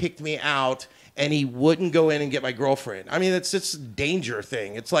bouncer kicked me out and he wouldn't go in and get my girlfriend. I mean, it's a danger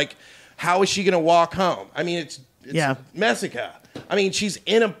thing. It's like, how is she going to walk home? I mean, it's Yeah. Messica. I mean, she's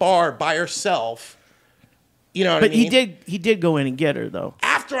in a bar by herself. You know what But I mean? he did go in and get her though.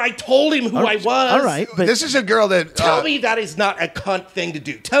 After I told him who I was. All right, but This is a girl that Tell me that is not a cunt thing to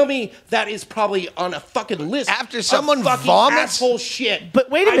do. Tell me that is probably on a fucking list. After of someone fucking vomits? asshole shit. But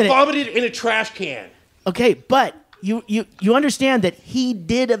wait a minute. I vomited in a trash can. okay, but you understand that he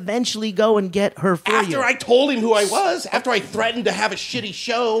did eventually go and get her for you. After I told him who I was. After I threatened to have a shitty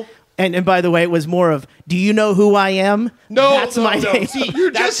show. And by the way, it was more of, do you know who I am? No, That's my name. See,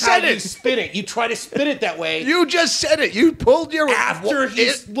 You that's just how said you it. spin it. You try to spin it that way. You just said it. You pulled your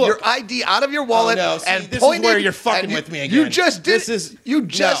Look. ID out of your wallet Oh, no. See, and this is pointed. where you're fucking and with me You again. just did. You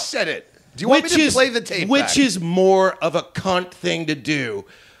just No. said it. Do you want me to play the tape Which back? is more of a cunt thing to do?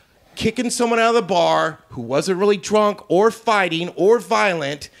 Kicking someone out of the bar who wasn't really drunk or fighting or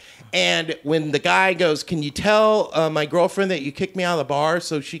violent. And when the guy goes, can you tell my girlfriend that you kicked me out of the bar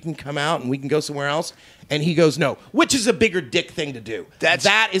so she can come out and we can go somewhere else? And he goes, no. Which is a bigger dick thing to do.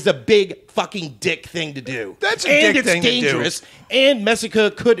 That is a big fucking dick thing to do. That's a and dick thing to do. it's dangerous. And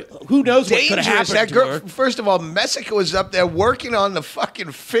Messica could, who knows what could have dangerous. happened That to girl. her. First of all, Messica was up there working on the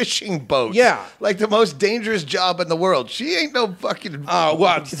fucking fishing boat. Yeah. like the most dangerous job in the world. She ain't no fucking. Oh,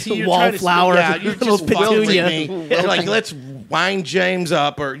 well, see, you're trying to wallflower, yeah, you're little just wilting petunia. me. You're like, let's wind James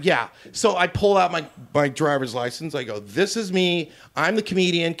up, or yeah. So I pull out my driver's license. I go, this is me. I'm the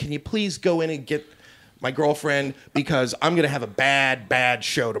comedian. Can you please go in and get my girlfriend because I'm gonna have a bad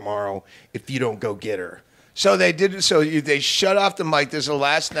show tomorrow if you don't go get her. So they did. So they shut off the mic. This is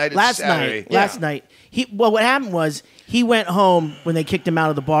last night. It's Saturday. Last night. What happened was he went home when they kicked him out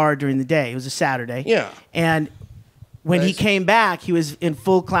of the bar during the day. It was a Saturday. Yeah. And when he Nice. came back, he was in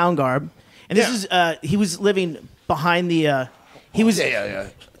full clown garb. And this Yeah. is he was living behind the he was Yeah.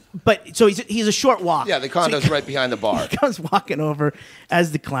 but so he's a short walk. Yeah, the condo's right behind the bar. He comes walking over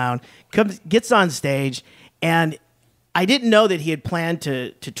as the clown, gets on stage, and I didn't know that he had planned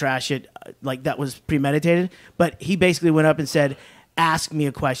to trash it like that was premeditated, but he basically went up and said, ask me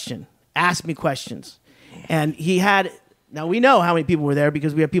a question. Ask me questions. And he had, now we know how many people were there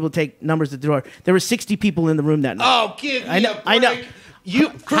because we have people take numbers at the door. There were 60 people in the room that night. Oh, give me I know. a break. I know.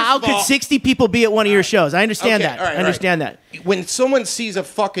 How could 60 people be at one of your shows? I understand Okay, that. all right, I understand that. When someone sees a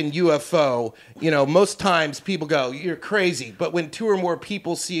fucking UFO, most times people go, you're crazy. But when 2 or more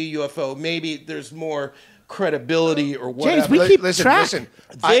people see a UFO, maybe there's more credibility or whatever. James, we keep Listen, track. listen.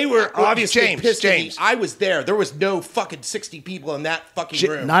 They were obviously James, pissed at me. James. I was there. There was no fucking 60 people in that fucking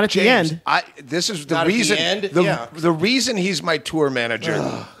room. Not at the James, end. This is the Not at the reason. end? The, Yeah. the reason he's my tour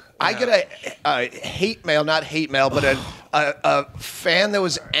manager. I get a hate mail, not hate mail, but a fan that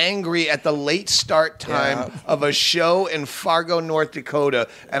was angry at the late start time of a show in Fargo, North Dakota,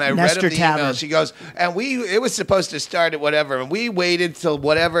 and I Nestor read him the Tavern. email. She goes, and it was supposed to start at whatever, and we waited till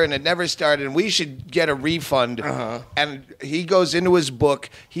whatever, and it never started, and we should get a refund. And he goes into his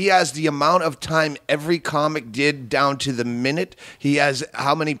book. He has the amount of time every comic did down to the minute. He has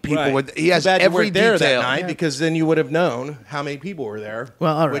how many people were. He has Too bad you every weren't there detail. that night because then you would have known how many people were there.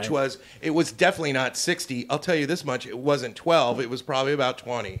 Well, all right. It was definitely not 60. I'll tell you this much: it wasn't 12. It was probably about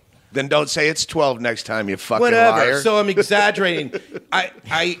 20. Then don't say it's 12 next time, you fucking Whatever. liar. So I'm exaggerating.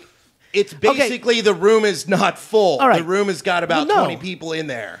 It's basically the room is not full. All right. The room has got about Well, no. 20 people in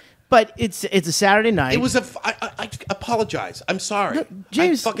there. But it's a Saturday night. It was I apologize. I'm sorry.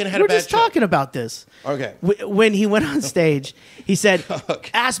 James, I fucking had we're a bad just talking about this. Okay. When he went on stage, he said, Okay.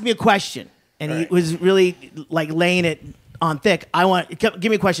 "Ask me a question," and he Right. was really like laying it on thick. Give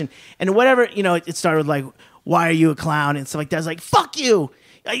me a question, and whatever it started with like, "Why are you a clown?" and stuff like that. I was like, "Fuck you!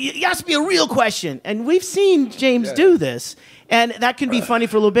 You ask me a real question." And we've seen James do this, and that can be funny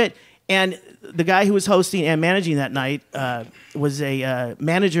for a little bit. And the guy who was hosting and managing that night was a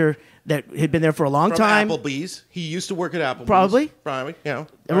manager that had been there for a long From time. Applebee's. He used to work at Applebee's. Probably.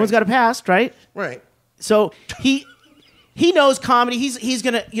 Everyone's got a past, right? Right. So he knows comedy. He's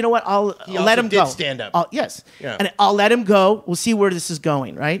gonna. You know what? I'll He let also him did go. stand-up. Yes. Yeah. And I'll let him go. We'll see where this is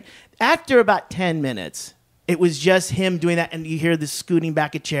going. Right. After about 10 minutes, it was just him doing that, and you hear the scooting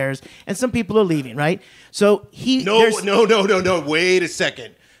back of chairs, and some people are leaving. Right. So No. Wait a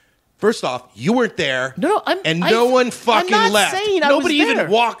second. First off, you weren't there. No, no one fucking I'm not left. saying I Nobody was even there.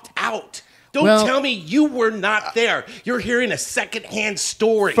 walked out. Don't Well- tell me you were not there. You're hearing a secondhand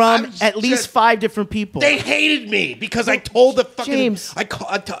story. From I'm at least just- 5 different people. They hated me because I told the fucking James.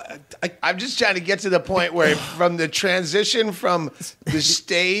 I'm just trying to get to the point where from the transition from the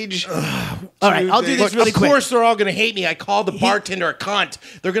stage. All right, I'll do this really of quick. course they're all gonna hate me. I called the bartender a cunt.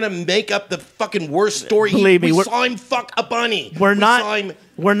 They're gonna make up the fucking worst story. Believe me, we we're- saw him fuck a bunny. We're We not. saw him-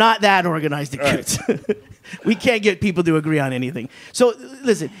 We're not that organized at Coots. We can't get people to agree on anything. So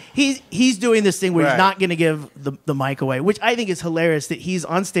listen, he's doing this thing where he's Right. not going to give the mic away, which I think is hilarious. That he's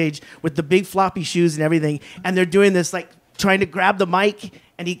on stage with the big floppy shoes and everything, and they're doing this like trying to grab the mic,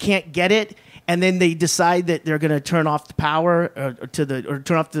 and he can't get it. And then they decide that they're going to turn off the power or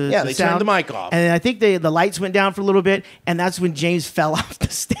turn off the Yeah, they turned sound. the mic off. And I think the lights went down for a little bit, and that's when James fell off the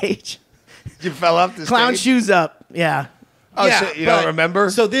stage. You fell off the Clown stage. shoes up. Yeah. Oh, so you don't remember?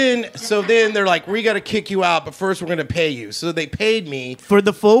 So then they're like, we got to kick you out, but first we're going to pay you. So they paid me. For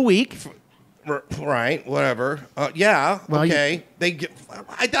the full week. Right, whatever. Yeah, Well, okay.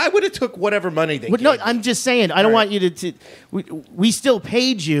 I would have took whatever money they Well, gave no, me. I'm just saying. I don't want you to. We still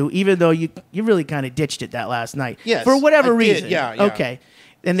paid you, even though you really kind of ditched it that last night. Yes, for whatever I did, reason. yeah. Okay,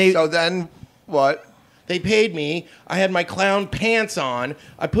 and they. So then what? They paid me. I had my clown pants on.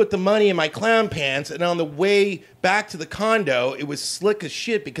 I put the money in my clown pants, and on the way back to the condo, it was slick as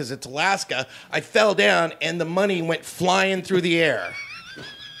shit because it's Alaska. I fell down, and the money went flying through the air.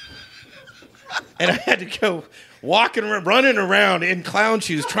 And I had to go running around in clown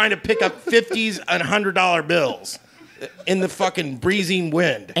shoes trying to pick up 50s and $100 bills in the fucking breezing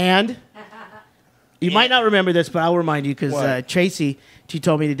wind. And you might not remember this, but I'll remind you because What? Tracy, she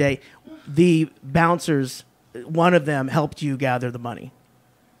told me today, the bouncers, one of them helped you gather the money.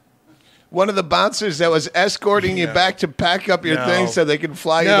 One of the bouncers that was escorting you back to pack up your No. things so they can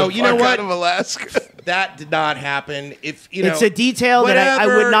fly No, you the you know fuck what? out of Alaska. That did not happen. If It's a detail that I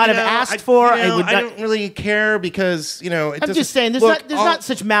would not have asked for. I would I not- don't really care because it I'm doesn't- just saying, there's Look, not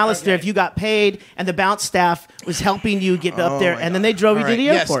such malice there. If you got paid and the bounce staff was helping you get up there, my and then they drove you All to right, the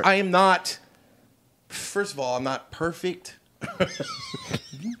yes, airport. I am not. First of all, I'm not perfect.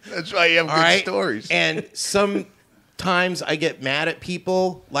 That's why you have All good right, stories. And sometimes I get mad at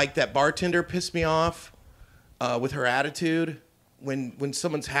people. Like that bartender pissed me off with her attitude. When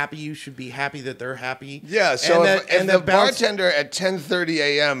someone's happy, you should be happy that they're happy. Yeah, so if and the bartender at 10:30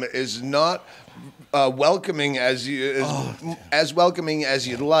 a.m. is not welcoming as welcoming as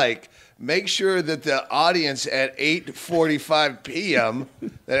you'd like, make sure that the audience at 8:45 p.m.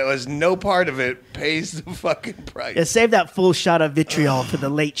 that it was no part of it pays the fucking price. Yeah, save that full shot of vitriol for the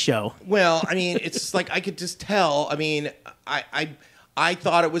late show. Well, I mean, it's just like I could just tell. I mean, I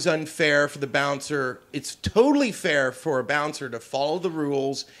thought it was unfair for the bouncer. It's totally fair for a bouncer to follow the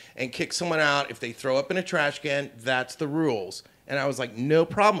rules and kick someone out if they throw up in a trash can. That's the rules. And I was like, no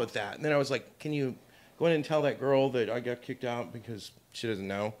problem with that. And then I was like, can you go in and tell that girl that I got kicked out because she doesn't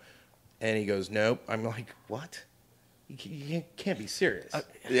know? And he goes, nope. I'm like, what? You can't be serious.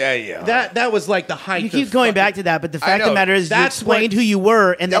 Yeah. That was like the height. You keep going back to that, but the fact of the know. matter is, you That's explained what- who you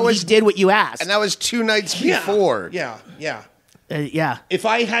were, and then That was- he did what you asked. And that was 2 nights before. Yeah. Yeah. If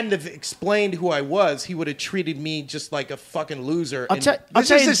I hadn't have explained who I was, he would have treated me just like a fucking loser. I'll And- tell This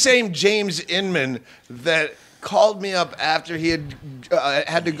you, is the same James Inman that called me up after he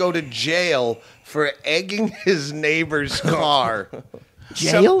had to go to jail for egging his neighbor's car.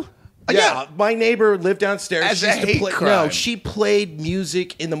 jail. Yeah, my neighbor lived downstairs. As She a used to hate play, crime. No, she played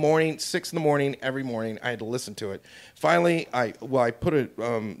music in the morning, 6 in the morning, every morning. I had to listen to it. Finally, I put a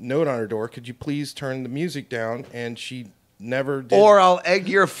note on her door. Could you please turn the music down? And she never did. Or I'll egg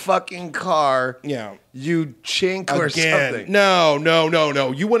your fucking car. Yeah. You chink or Again. something.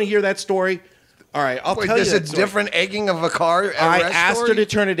 No. You want to hear that story? All right, I'll Wait, tell you. there's a that story. different egging of a car. I asked her to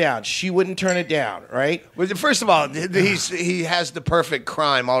turn it down. She wouldn't turn it down. Right? Well, first of all, he has the perfect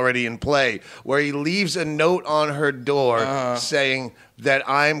crime already in play, where he leaves a note on her door saying that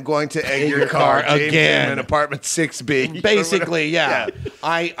I'm going to egg your car James again. Inman, apartment 6B. Basically, yeah.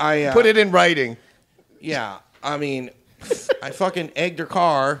 I put it in writing. Yeah, I mean, I fucking egged her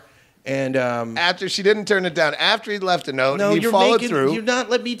car, and After she didn't turn it down, after he left a note, no, he followed through. You're not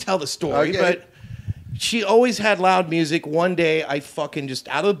letting me tell the story, Okay. but she always had loud music. One day, I fucking just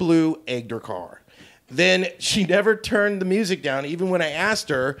out of the blue egged her car. Then she never turned the music down, even when I asked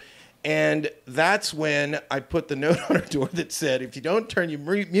her. And that's when I put the note on her door that said, if you don't turn your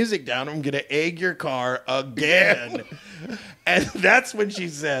music down, I'm going to egg your car again. And that's when she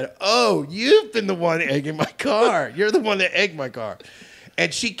said, oh, you've been the one egging my car. You're the one that egged my car.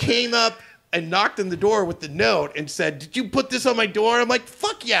 And she came up and knocked on the door with the note and said, did you put this on my door? I'm like,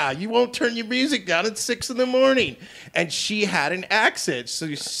 fuck yeah, you won't turn your music down at 6 a.m. And she had an accent, so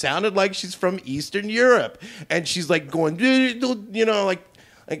she sounded like she's from Eastern Europe. And she's like going, you know, like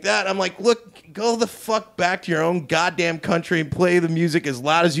that. I'm like, look, go the fuck back to your own goddamn country and play the music as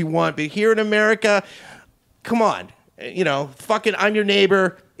loud as you want. But here in America, come on, you know, fucking I'm your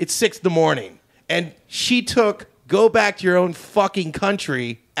neighbor. It's 6 a.m. And she took go back to your own fucking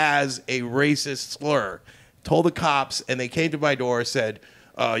country as a racist slur. Told the cops, and they came to my door and said,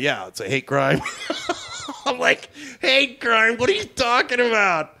 yeah, it's a hate crime. I'm like, hate crime? What are you talking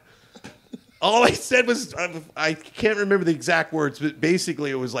about? All I said was, I can't remember the exact words, but basically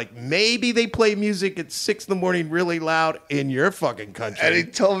it was like, maybe they play music at 6 a.m. really loud in your fucking country. And he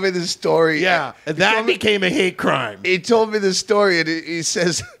told me the story. Yeah, and that became a hate crime. He told me the story, and he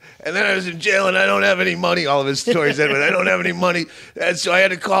says, and then I was in jail, and I don't have any money. All of his stories said, but I don't have any money. And so I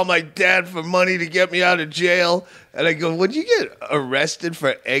had to call my dad for money to get me out of jail. And I go, would you get arrested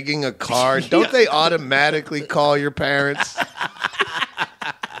for egging a car? Don't they automatically call your parents?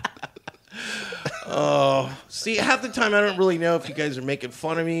 Oh, see, half the time I don't really know if you guys are making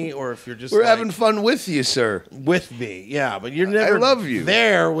fun of me or if you're just We're like, having fun with you, sir. with me. Yeah, but you're never love you.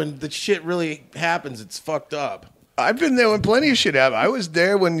 there when the shit really happens. It's fucked up. I've been there when plenty of shit happened. I was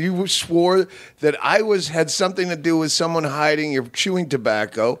there when you swore that I had something to do with someone hiding your chewing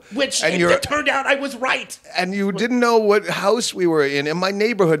tobacco. Which and it turned out I was right. And you didn't know what house we were in my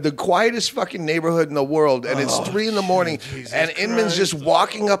neighborhood, the quietest fucking neighborhood in the world. And it's 3 a.m. and Inman's just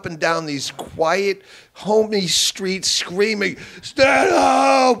walking up and down these quiet, homey streets screaming,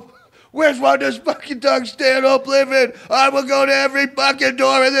 Stanhope! Where's one of those fucking dogs Stanhope living? I will go to every fucking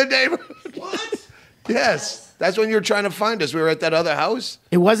door in the neighborhood. What? Yes. That's when you were trying to find us. We were at that other house.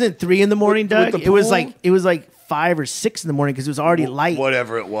 It wasn't 3 a.m, Doug. the It was pool? like 5 or 6 in the morning because it was already light.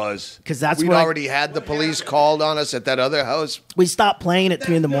 Whatever it was. 'Cause that's We'd what I- already had the police called on us at that other house. We stopped playing at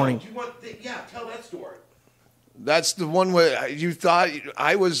 3 in the morning. Do you want yeah, tell that story. That's the one where you thought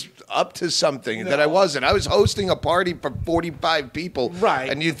I was up to something that I wasn't. I was hosting a party for 45 people. Right.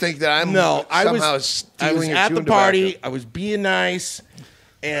 And you think that I'm No, somehow I was stealing your at the chewing party. tobacco. I was being nice,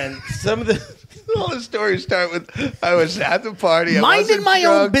 and some of the All the stories start with I was at the party. I Minding wasn't my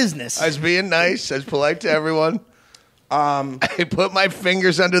own drunk. business. I was being nice. I was polite to everyone. I put my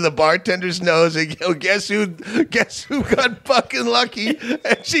fingers under the bartender's nose and go, guess who got fucking lucky?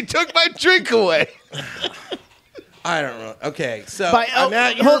 And she took my drink away. I don't know. Okay, so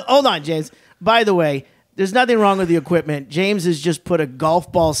Oh, hold on, James. By the way, there's nothing wrong with the equipment. James has just put a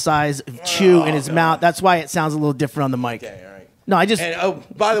golf ball size of chew in his mouth. That's why it sounds a little different on the mic. Okay, all right. No, I just. And oh,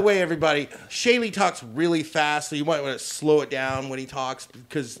 by the way, everybody, Chaille talks really fast, so you might want to slow it down when he talks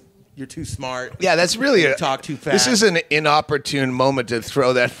because you're too smart. Yeah, that's really You talk too fast. This is an inopportune moment to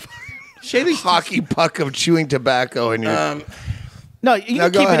throw that Chaille's hockey puck of chewing tobacco in your. No, you No,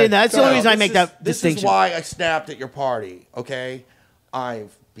 can go keep it ahead. in there. That's the Go only ahead. reason I make that This distinction. is why I snapped at your party, okay? I'm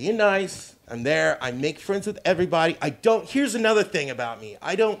being nice. I'm there. I make friends with everybody. Here's another thing about me.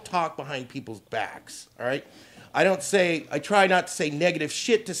 I don't talk behind people's backs, all right? I try not to say negative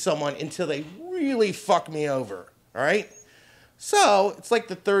shit to someone until they really fuck me over, all right? So it's like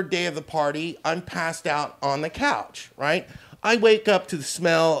the third day of the party. I'm passed out on the couch, right? I wake up to the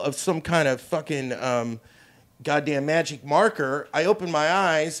smell of some kind of fucking goddamn magic marker. I open my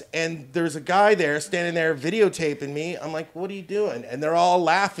eyes, and there's a guy there standing there videotaping me. I'm like, what are you doing? And they're all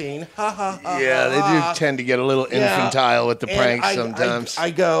laughing. Ha, ha, ha, Yeah, they ha. do tend to get a little infantile with the And pranks sometimes.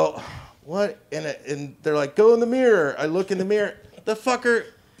 I go, what? And they're like, go in the mirror. I look in the mirror. The fucker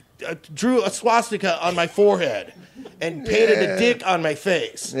drew a swastika on my forehead and painted a dick on my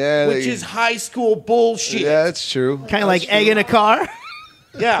face, Yeah, which they- is high school bullshit. Yeah, that's true. Kind of like egg in a car.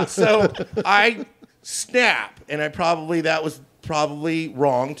 Yeah, so I snap, and that was probably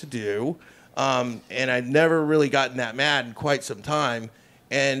wrong to do. And I'd never really gotten that mad in quite some time.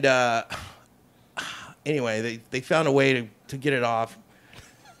 And anyway, they found a way to get it off.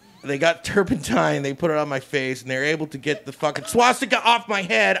 They got turpentine, they put it on my face, and they were able to get the fucking swastika off my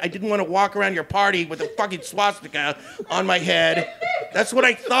head. I didn't want to walk around your party with a fucking swastika on my head. That's what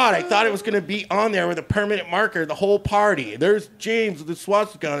I thought. I thought it was going to be on there with a permanent marker the whole party. There's James with the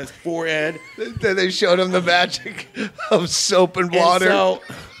swastika on his forehead. Then they showed him the magic of soap and water. And so,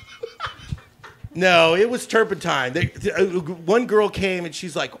 no, it was turpentine. One girl came and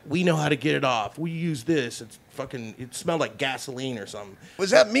she's like, "We know how to get it off. We use this. It smelled like gasoline or something." Was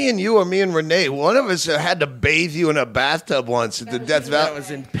that me and you or me and Renee? One of us had to bathe you in a bathtub once at the Death Valley. That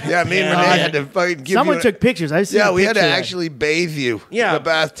was in Yeah, me and Renee had to fucking give Someone you took pictures. I've seen. Yeah, a we had to picture. actually bathe you Yeah. in a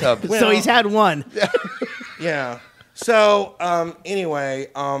bathtub. Well- So he's had one. Yeah. So anyway,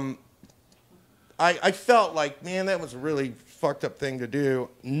 I felt like, man, that was a really fucked up thing to do.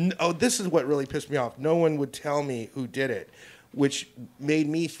 This is what really pissed me off. No one would tell me who did it, which made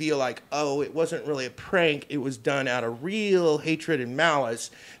me feel like, it wasn't really a prank. It was done out of real hatred and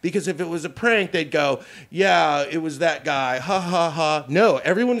malice. Because if it was a prank, they'd go, yeah, it was that guy. Ha, ha, ha. No,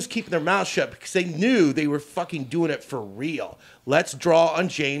 everyone was keeping their mouth shut because they knew they were fucking doing it for real. Let's draw on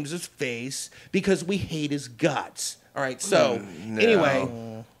James's face because we hate his guts. All right, so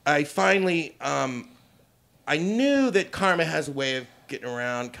anyway, I finally, I knew that karma has a way of getting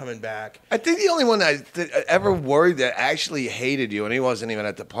around, coming back. I think the only one that ever worried that actually hated you, and he wasn't even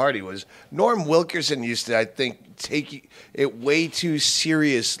at the party, was Norm Wilkerson used to, I think, take it way too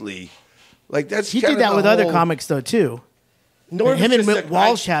seriously. Like that's He kind did of that the with other whole- comics though too. Norm Him is and just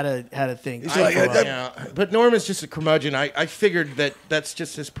Walsh had a thing. He's like, but Norm is just a curmudgeon. I figured that's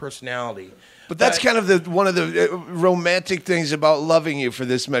just his personality. But that's kind of one of the romantic things about loving you for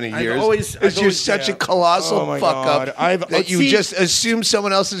this many years. You're such a colossal fuck up that you just assume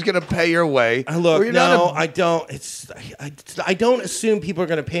someone else is going to pay your way. Look, I don't. I don't assume people are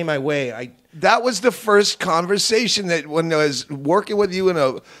going to pay my way. That was the first conversation that when I was working with you in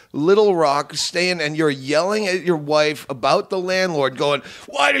a Little Rock, and you're yelling at your wife about the landlord, going,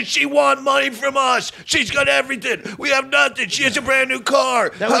 "Why does she want money from us? She's got everything. We have nothing. She has a brand new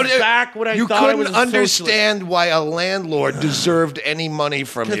car." That was back when I thought I was a couldn't understand why a landlord deserved any money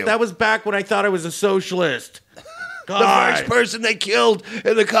from you. That was back when I thought I was a socialist. The first person they killed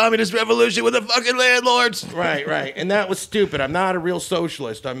in the communist revolution were the fucking landlords. Right. And that was stupid. I'm not a real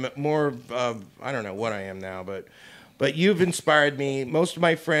socialist. I'm more, I don't know what I am now, but you've inspired me. Most of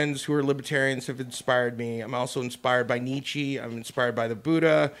my friends who are libertarians have inspired me. I'm also inspired by Nietzsche. I'm inspired by the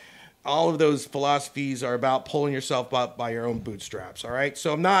Buddha. All of those philosophies are about pulling yourself up by your own bootstraps, all right?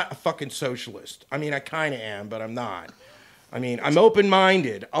 So I'm not a fucking socialist. I mean, I kind of am, but I'm not. I mean, I'm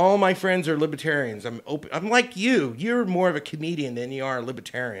open-minded. All my friends are libertarians. I'm open. I'm like you. You're more of a comedian than you are a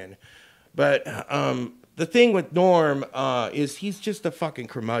libertarian. But the thing with Norm is he's just a fucking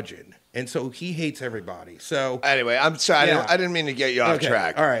curmudgeon. And so he hates everybody. So anyway, I'm sorry. Yeah. I didn't mean to get you off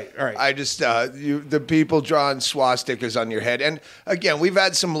track. All right. I just the people drawing swastikas on your head, and again, we've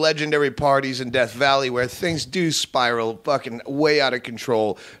had some legendary parties in Death Valley where things do spiral fucking way out of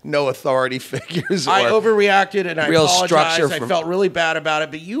control. No authority figures. I overreacted and I real apologized. structure I felt really bad about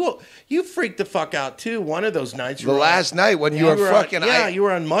it. But you freaked the fuck out too. One of those nights. The last night when you were fucking you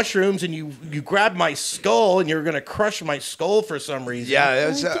were on mushrooms and you grabbed my skull and you were gonna crush my skull for some reason. Yeah,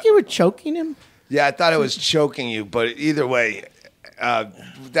 I think you were choking him. Yeah, I thought it was choking you, but either way,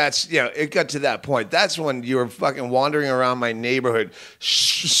 that's it got to that point. That's when you were fucking wandering around my neighborhood,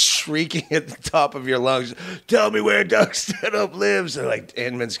 shrieking at the top of your lungs, "Tell me where Doug Stanhope lives!" And like,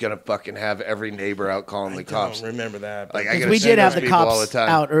 Inman's gonna fucking have every neighbor out calling the cops. I don't remember that. Like, I gotta We send did have those the people all cops the time.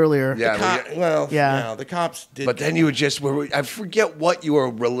 out earlier. Yeah, the cops did. But then you would just I forget what you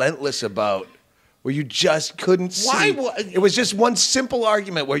were relentless about. Where you just couldn't see. It was just one simple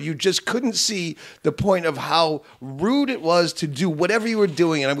argument where you just couldn't see the point of how rude it was to do whatever you were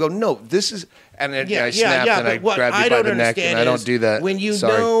doing. And I'm going, no, this is. And then I snapped and I grabbed you by the neck, and I don't do that. When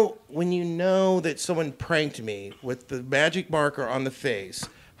you know that someone pranked me with the magic marker on the face,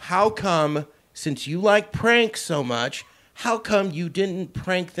 how come, since you like pranks so much, how come you didn't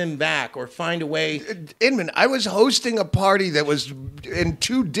prank them back or find a way? Inman, I was hosting a party that was in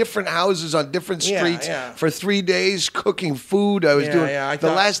 2 different houses on different streets for 3 days, cooking food. I was doing.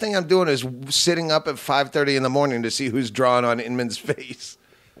 The last thing I'm doing is sitting up at 5:30 in the morning to see who's drawing on Inman's face.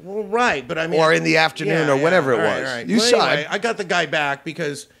 Well, right, but I mean, or in the afternoon, or whenever it was. Right. You saw anyway, it. I got the guy back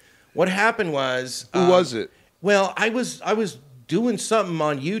because what happened was. Who was it? Well, I was doing something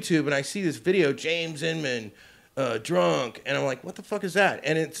on YouTube, and I see this video, James Inman. drunk. And I'm like, what the fuck is that?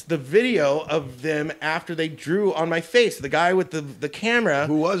 And it's the video of them after they drew on my face. The guy with the camera.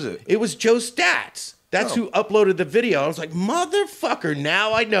 Who was it? It was Joe Stats. That's who uploaded the video. I was like, motherfucker,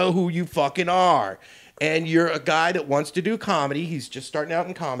 now I know who you fucking are. And you're a guy that wants to do comedy. He's just starting out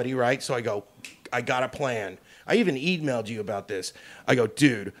in comedy, right? So I go, I got a plan. I even emailed you about this. I go,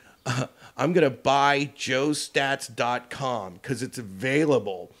 dude, I'm going to buy joestats.com because it's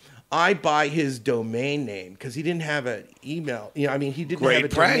available. I buy his domain name because he didn't have an email. He didn't have a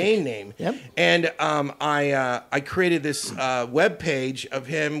domain name. Yep. And I created this web page of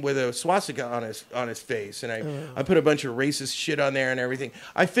him with a swastika on his face, and I put a bunch of racist shit on there and everything.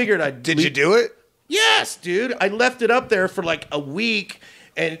 I figured I'd. Did you do it? Yes, dude. I left it up there for like a week,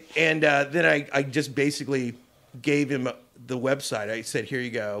 and then I just basically gave him the website. I said, "Here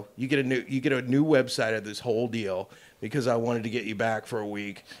you go. You get a new website of this whole deal because I wanted to get you back for a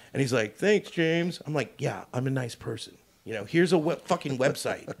week." And he's like, "Thanks, James." I'm like, "Yeah, I'm a nice person. Here's a fucking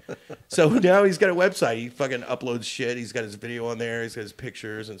website." So now he's got a website. He fucking uploads shit. He's got his video on there. He's got his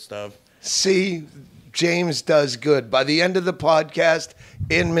pictures and stuff. See, James does good. By the end of the podcast,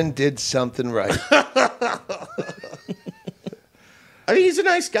 Inman did something right. I mean, he's a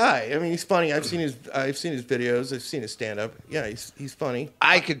nice guy. I mean, he's funny. I've seen his videos. I've seen his stand up. Yeah, he's funny.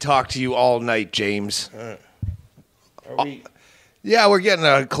 I could talk to you all night, James. Are we? Yeah, we're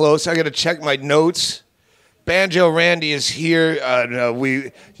getting close. I got to check my notes. Banjo Randy is here.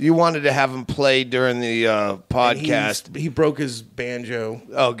 You wanted to have him play during the podcast. He broke his banjo.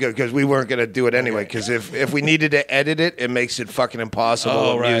 Oh, good, because we weren't going to do it anyway. Because if we needed to edit it, it makes it fucking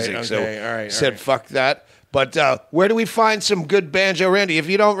impossible with music. Okay, so all right. Said fuck that. But where do we find some good Banjo Randy? If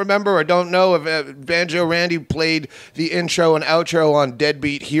you don't remember or don't know, if Banjo Randy played the intro and outro on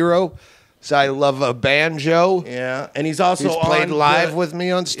Deadbeat Hero. So I love a banjo. Yeah, and he's also played live with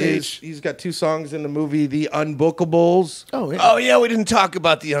me on stage. He's got 2 songs in the movie The Unbookables. Oh yeah. We didn't talk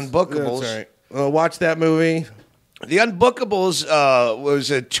about The Unbookables. That's all right. Watch that movie. The Unbookables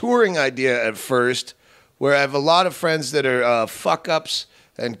was a touring idea at first, where I have a lot of friends that are fuck-ups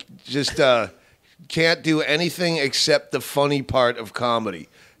and just can't do anything except the funny part of comedy.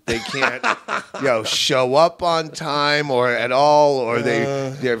 They can't, show up on time or at all, or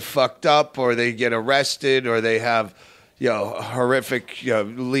they're fucked up, or they get arrested, or they have, horrific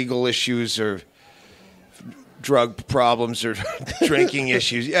legal issues or drug problems or drinking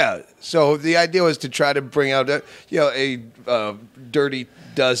issues. Yeah. So the idea was to try to bring out a Dirty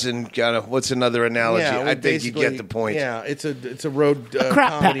Dozen kind of. What's another analogy? Yeah, I think you get the point. Yeah, it's a road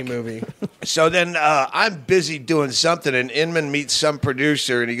crap comedy pack. movie. So then I'm busy doing something, and Inman meets some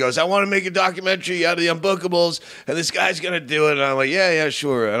producer, and he goes, "I want to make a documentary out of the Unbookables, and this guy's going to do it." And I'm like, yeah,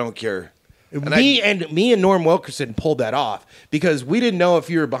 sure. I don't care. Me and Norm Wilkerson pulled that off because we didn't know if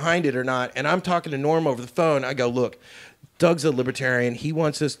you were behind it or not. And I'm talking to Norm over the phone. I go, "Look, Doug's a libertarian. He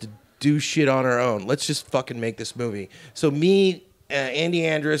wants us to do shit on our own. Let's just fucking make this movie." So me, Andy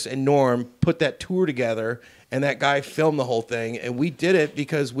Andrus, and Norm put that tour together, and that guy filmed the whole thing. And we did it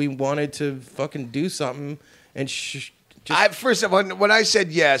because we wanted to fucking do something. And First of all, when I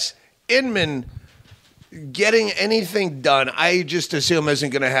said yes, Inman getting anything done, I just assume isn't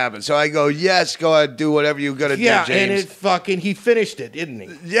going to happen. So I go, yes, go ahead, do whatever you got to do, James. And he finished it, didn't he?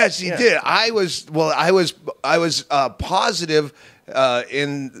 Yes, he did. I was positive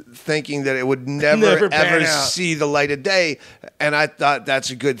in thinking that it would never ever see the light of day, and I thought that's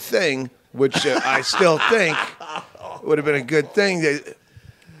a good thing, which I still think would have been a good thing.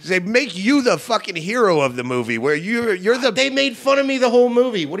 They make you the fucking hero of the movie, where you're the. They made fun of me the whole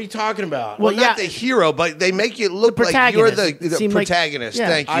movie. What are you talking about? Well, not the hero, but they make you look like you're the protagonist.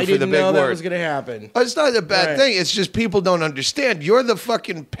 Thank you for the big word. I didn't know that was going to happen. It's not a bad thing. It's just people don't understand. You're the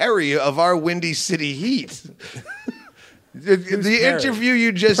fucking Perry of our Windy City heat. The interview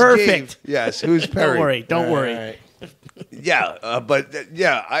you just gave. Yes, who's Perry? Don't worry. Right. Yeah,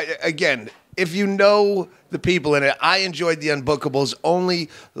 again, if you know the people in it, I enjoyed the Unbookables only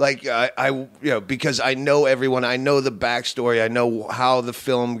because I know everyone. I know the backstory. I know how the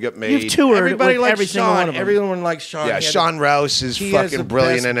film got made. You've toured Everybody with likes every single Sean. one of them. Everyone likes Sean. Yeah, Sean Rouse is fucking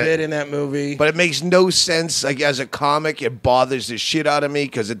brilliant in it. Bit in that movie. But it makes no sense. Like, as a comic, it bothers the shit out of me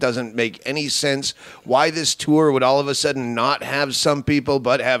because it doesn't make any sense why this tour would all of a sudden not have some people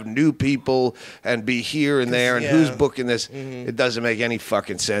but have new people and be here and there, and who's booking this. It doesn't make any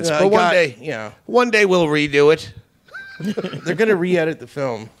fucking sense. But one day we'll redo it. They're going to re-edit the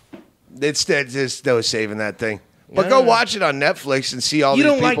film. It's no saving that thing. But go watch it on Netflix and see all these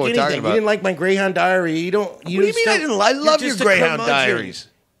people are talking about. You didn't like my Greyhound Diary. What do you mean I didn't? I love your Greyhound Diaries.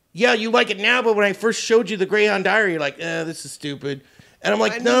 Yeah, you like it now, but when I first showed you the Greyhound Diary, you're like, this is stupid. And I'm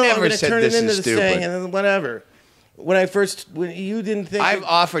like, no, I'm going to turn it into this thing, and then whatever. when you didn't think I've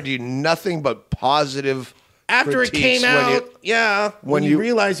offered you nothing but positive. after it critiques came out, when you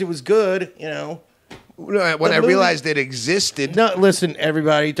realized it was good, when I movie- realized it existed. No, listen,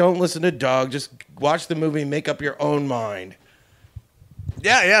 everybody, don't listen to Doug. Just watch the movie and make up your own mind.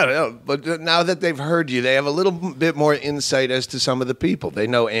 Yeah. But now that they've heard you, they have a little bit more insight as to some of the people. They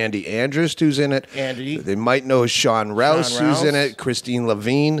know Andy Andrist, who's in it. Andy. They might know Sean Rouse, who's in it. Christine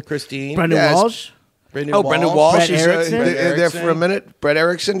Levine. Brendan Yes. Walsh. Brendan Walsh Brett is Erickson. there for a minute. Brett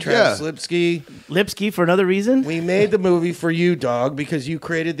Erickson. Travis Lipsky. Lipsky for another reason. We made the movie for you, Dog, because you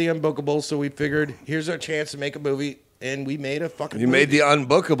created the Unbookables, so we figured here's our chance to make a movie, and we made a fucking You movie. made the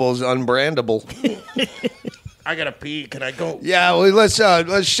Unbookables unbrandable. I gotta pee. Can I go? Yeah, well, let's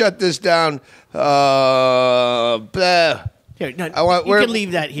shut this down. Blah. Here, no, We're you can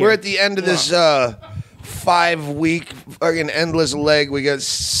leave that here. We're at the end of this 5-week fucking endless leg. We got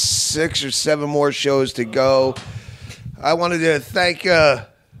 6 or 7 more shows to go. I wanted to thank.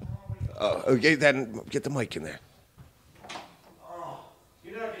 Okay, then get the mic in there.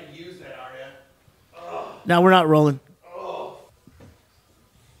 You're not gonna use that, are you? No, we're not rolling.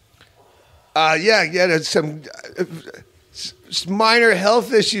 There's some minor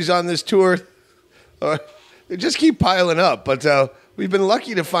health issues on this tour. They just keep piling up, but we've been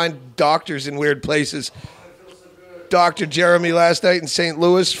lucky to find doctors in weird places. Dr. Jeremy last night in St.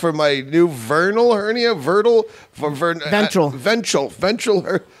 Louis for my new vernal hernia. Ventral.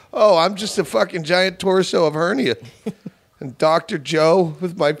 Oh, I'm just a fucking giant torso of hernia. And Dr. Joe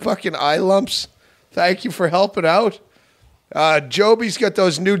with my fucking eye lumps. Thank you for helping out. Joby's got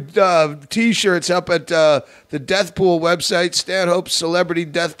those new T-shirts up at the Death Pool website, Stanhope Celebrity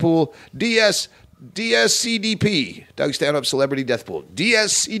Death Pool, DSCDP, Doug Stanhope Celebrity Death Pool,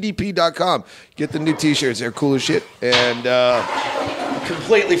 DSCDP.com. Get the new T-shirts; they're cool as shit. And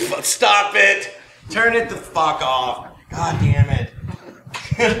Completely. Stop it. Turn it the fuck off. God damn it.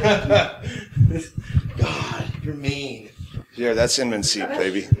 God, you're mean. here, that's Inman seat,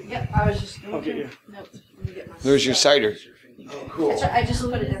 baby. Yep, I was just going to. Nope. Let me get my. There's your cider. Oh, cool. That's right, I just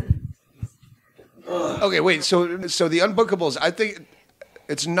put it in. Okay, wait. So the Unbookables, I think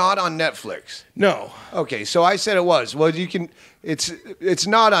it's not on Netflix. No. Okay, so I said it was. Well, you can. It's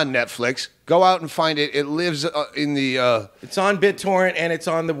not on Netflix. Go out and find it. It lives in the. It's on BitTorrent and it's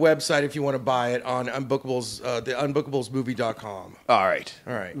on the website if you want to buy it on Unbookables, the unbookablesmovie.com. All right.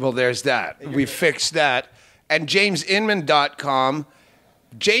 Well, there's that. We fixed that. And JamesInman.com.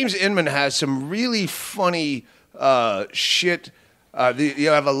 James Inman has some really funny shit. You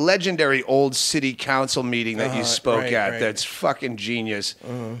have a legendary old city council meeting that you spoke at. That's fucking genius.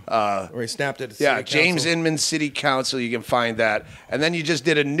 Where he snapped it at the Yeah, city James council. Inman City Council. You can find that. And then you just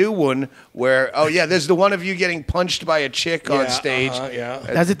did a new one where, there's the one of you getting punched by a chick on stage.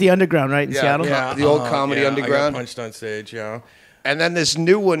 That's at the Underground, right, in Seattle? Yeah, the old Comedy Underground. I got punched on stage, yeah. And then this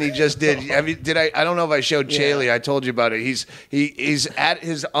new one he just did. I don't know if I showed Chaille. I told you about it. He's at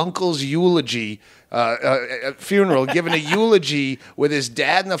his uncle's eulogy funeral, giving a eulogy with his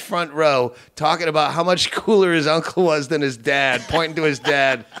dad in the front row, talking about how much cooler his uncle was than his dad, pointing to his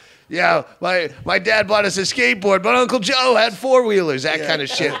dad. Yeah, my dad bought us a skateboard, but Uncle Joe had 4-wheelers. That kind of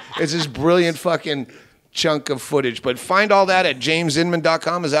shit. It's this brilliant fucking chunk of footage. But find all that at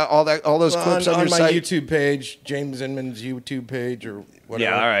jamesinman.com. Is that all those clips on your my site? YouTube page, James Inman's YouTube page or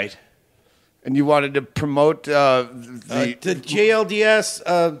whatever. Yeah, all right. And you wanted to promote the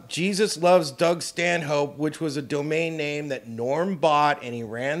JLDS, Jesus Loves Doug Stanhope, which was a domain name that Norm bought, and he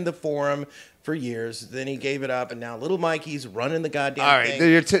ran the forum for years. Then he gave it up, and now Little Mikey's running the goddamn all right,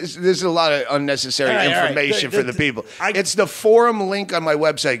 thing. there's a lot of unnecessary All right. information for the people. It's the forum link on my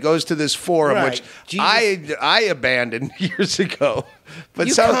website. Goes to this forum, Right. which Jesus. I abandoned years ago. But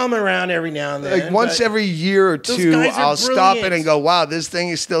You come around every now and then. like once but every year or those two, guys are I'll stop it brilliant. and go, wow, this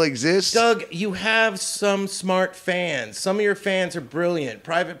thing still exists. Doug, you have some smart fans. Some of your fans are brilliant.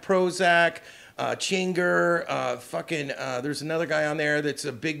 Private Prozac, Chinger, there's another guy on there that's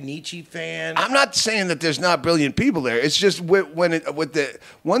a big Nietzsche fan. I'm not saying that there's not brilliant people there. It's just once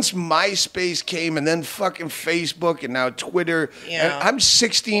MySpace came and then fucking Facebook and now Twitter. Yeah. And I'm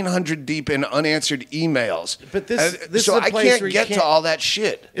 1,600 deep in unanswered emails. But this is so a I place can't where you get to can't- all that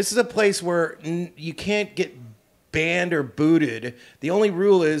shit. This is a place where you can't get banned or booted. The only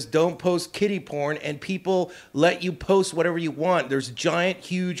rule is don't post kiddie porn, and people let you post whatever you want. There's giant,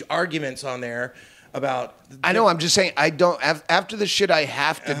 huge arguments on there about. I know. I'm just saying. I don't. After the shit I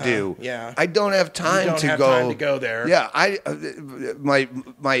have to do. yeah. I don't have time don't to have go. time to go there. Yeah.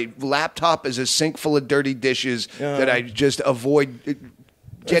 My laptop is a sink full of dirty dishes that I just avoid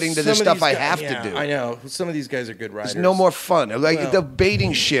getting to the Some of stuff these I guys- have yeah, to do. I know. Some of these guys are good writers. It's no more fun. Like Well- the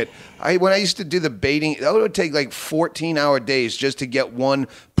baiting shit. When I used to do the baiting, that would take like 14-hour days just to get one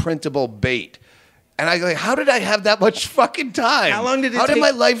printable bait. And I go, like, how did I have that much fucking time? How long did it How did take-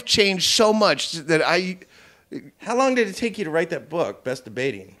 my life change so much that I? How long did it take you to write that book, Best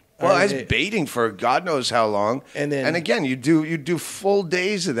Debating? Well, I was baiting for God knows how long, And then- again, you do full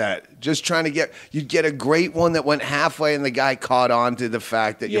days of that, just trying to you'd get a great one that went halfway, and the guy caught on to the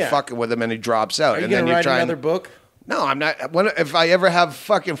fact that you're Yeah. fucking with him, and he drops out, Are you and going then to you write try another book? No, I'm not. If I ever have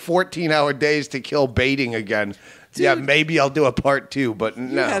fucking 14-hour days to kill baiting again, yeah, maybe I'll do a part 2. But You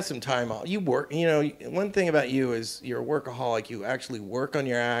no, have some time off. You work. You know, one thing about you is you're a workaholic. You actually work on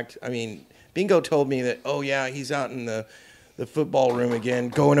your act. I mean, Bingo told me that. Oh yeah, he's out in the football room again,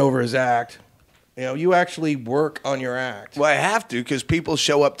 going over his act. You know, you actually work on your act. well, I have to because people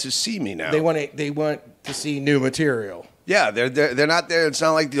show up to see me now. They want to see new material. Yeah, they're not there. It's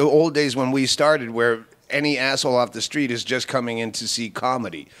not like the old days when we started, where any asshole off the street is just coming in to see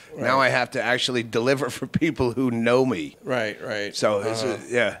comedy. Right. Now I have to actually deliver for people who know me. Right. So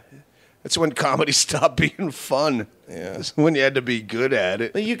yeah, that's when comedy stopped being fun. Yeah. It's when you had to be good at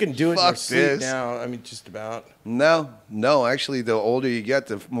it. But you can do it in your Fuck sleep this. now. I mean, just about. No. Actually, the older you get,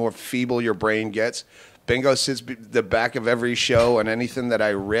 the more feeble your brain gets. Bingo sits the back of every show, and anything that I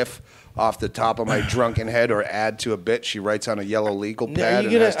riff off the top of my drunken head or add to a bit, she writes on a yellow legal Now, pad. are you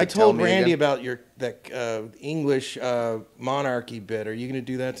and gonna, has to I tell told me Randy again. about that English monarchy bit. Are you going to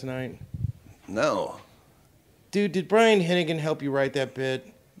do that tonight? No. Dude, did Brian Hennigan help you write that bit?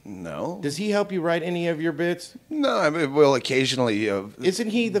 No. Does he help you write any of your bits? No, I mean, we'll occasionally Isn't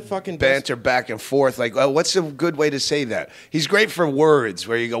he the fucking best? banter back and forth. Like, what's a good way to say that? He's great for words,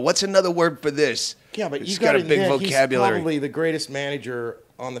 where you go, what's another word for this? Yeah, but He's you got got a big admit, vocabulary. He's probably the greatest manager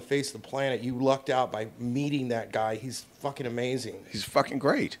on the face of the planet. You lucked out by meeting that guy. He's fucking amazing. He's fucking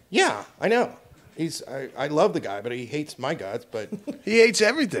great. Yeah, I know. I love the guy, but he hates my guts. But He hates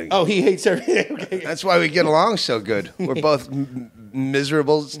everything. oh, he hates everything. Okay. That's why we get along so good. We're both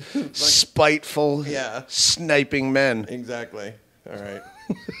miserable, spiteful, Yeah. sniping men. Exactly. All right.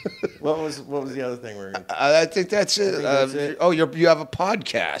 what was the other thing we were? Gonna... I think that's it. think that's it. Oh, you have a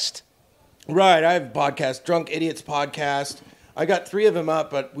podcast. Right, I have a podcast, Drunk Idiots Podcast. I got 3 of them up,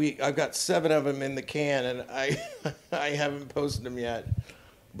 but I've got 7 of them in the can, and I haven't posted them yet.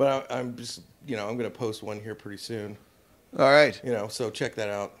 But I'm just, I'm going to post one here pretty soon. All right. So check that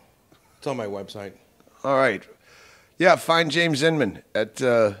out. It's on my website. All right. Yeah, find James Inman at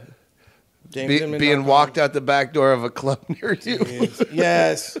JamesInman.com. being walked out the back door of a club near you.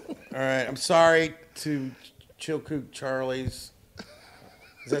 Yes. All right. I'm sorry to Chilkoot Charlie's.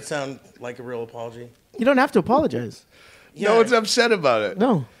 Does that sound like a real apology? You don't have to apologize. No one's upset about it.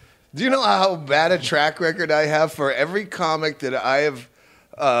 No. Do you know how bad a track record I have for every comic that I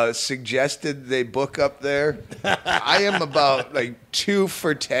have suggested they book up there? I am about like 2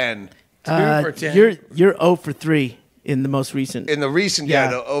 for 10. 2 for 10. You're 0 for 3 in the most recent. In the recent,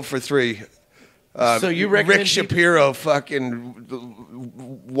 Yeah. the 0 for 3. So you Rick recommend Shapiro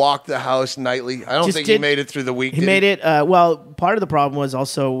fucking walked the house nightly. I don't Just think he did- made it through the week. He did made it. Well, part of the problem was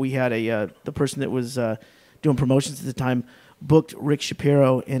also we had the person that was doing promotions at the time booked Rick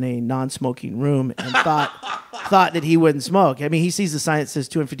Shapiro in a non-smoking room and thought that he wouldn't smoke. I mean, he sees the sign that says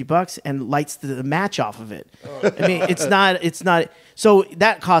 $250 and lights the match off of it. I mean, it's not. So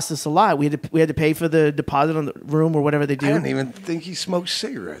that cost us a lot. We had to pay for the deposit on the room or whatever they do. I didn't even think he smoked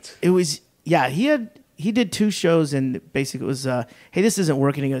cigarettes. It was he did 2 shows and basically it was hey, this isn't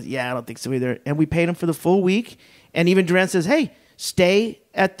working. He goes, yeah, I don't think so either. And we paid him for the full week. And even Duran says, hey, stay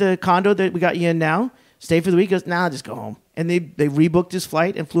at the condo that we got you in now. Stay for the week. He goes, nah, just go home. And they rebooked his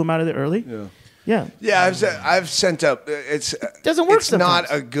flight and flew him out of there early. Yeah. Yeah, I've sent up. It's Doesn't work It's not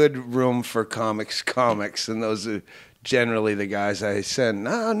sometimes. a good room for comics, and those are generally the guys I send.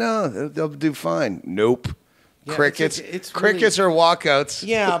 No, they'll do fine. Nope. Yeah, Crickets. it's Crickets or walkouts.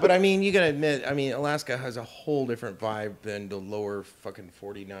 Yeah, but I mean, you gotta admit, Alaska has a whole different vibe than the lower fucking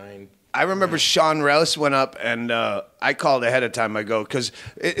 49. I remember Sean Rouse went up, and I called ahead of time. I go, because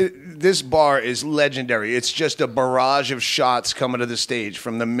this bar is legendary. It's just a barrage of shots coming to the stage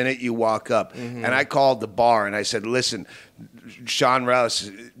from the minute you walk up. Mm-hmm. And I called the bar, and I said, listen, Sean Rouse,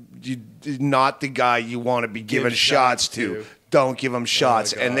 you're not the guy you want to be giving shots to. don't give them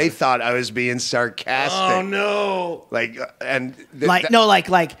shots. And they thought I was being sarcastic. Oh no! Like, and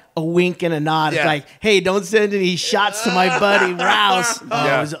like a wink and a nod. Yeah. It's like, hey, don't send any shots to my buddy Rouse. Oh,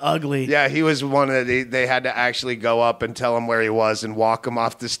 Yeah. it was ugly. yeah, he was one of they had to actually go up and tell him where he was and walk him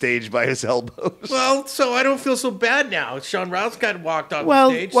off the stage by his elbows. Well, so I don't feel so bad now. Sean Rouse got walked off Well,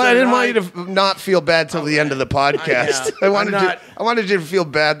 the stage. Well, I so didn't now want you to not feel bad till the end of the podcast. I know. I wanted you to feel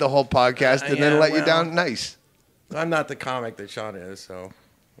bad the whole podcast and then Yeah, let you well. down nice. I'm not the comic that Sean is, so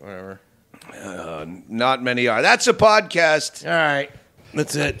whatever. Not many are. That's a podcast. All right,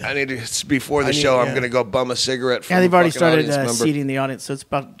 that's it. I need to. It's before the show. I'm going to go bum a cigarette. From Yeah, they've a already fucking started audience member. seating the audience, so it's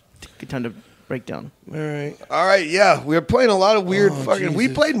about good time to break down. All right. All right, yeah, we were playing a lot of weird fucking. We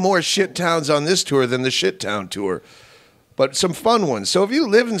Jesus. played more shit towns on this tour than the shit town tour, but some fun ones. So if you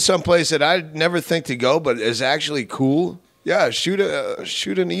live in some place that I'd never think to go, but is actually cool, yeah, shoot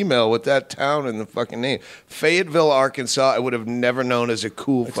an email with that town and the fucking name. Fayetteville, Arkansas. I would have never known as a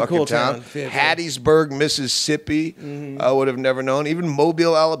cool It's a fucking cool town. town, Fayetteville. Hattiesburg, Mississippi. I would have never known. Even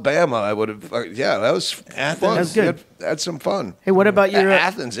Mobile, Alabama. I would have. Yeah, that was Athens. fun. That's good. Had some fun. Hey, what about your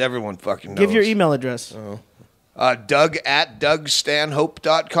Athens? Everyone fucking knows. give your email address? Doug at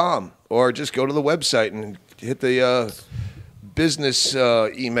DougStanhope.com, or just go to the website and hit the business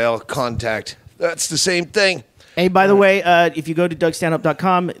email contact. That's the same thing. Hey, by the way, if you go to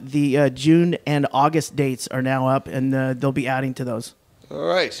DougStanhope.com, the June and August dates are now up, and they'll be adding to those. All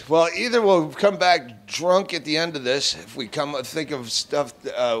right. Well, either we'll come back drunk at the end of this if we think of stuff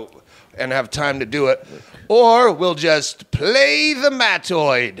and have time to do it, or we'll just play the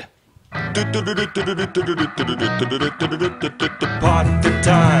Matoid. Party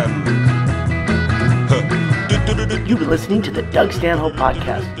time. You've been listening to the Doug Stanhope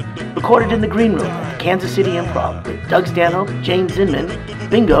Podcast, recorded in the Green Room at the Kansas City Improv with Doug Stanhope, James Inman,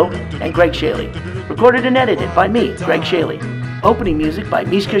 Bingo, and Greg Chaille. Recorded and edited by me, Greg Chaille. Opening music by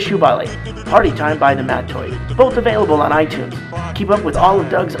Mishka Shubale. Party Time by the Matoid. Both available on iTunes. Keep up with all of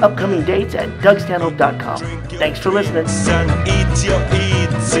Doug's upcoming dates at DougStanhope.com. Thanks for listening. Son, eat your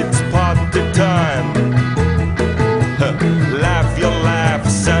eats, it's party time. Laugh your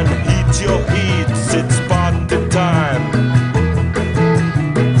laughs, son, eat your eats, it's party time.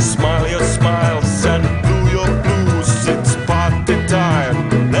 Smile your smiles, son, blue your blues, it's party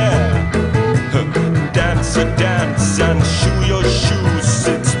time. There, dance your dance, and shoe your shoes,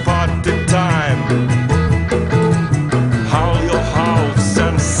 it's party time. Howl your howls,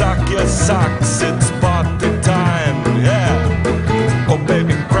 and sock your socks, it's party time. Yeah, oh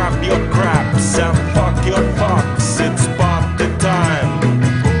baby, grab your craps, and fuck your fucks, it's party time.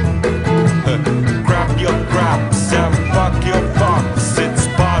 Grab your craps and fuck your fucks, it's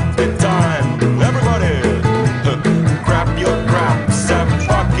party time. Everybody, grab your craps and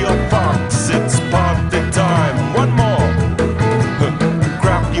fuck your fucks, it's party time. One more,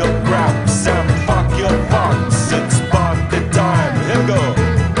 grab your craps and fuck your fucks, it's party time. Here we go.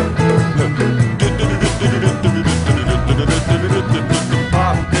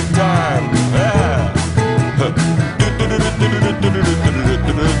 Party time, yeah.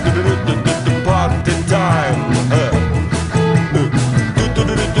 Party time.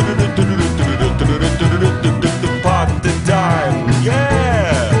 Party time.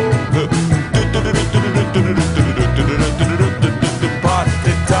 Yeah.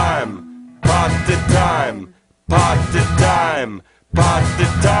 Party time. Party time. Party time. Party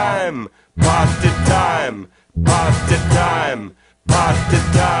time. Party time. Party time. Party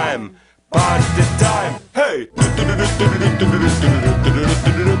time. Party time. Hey.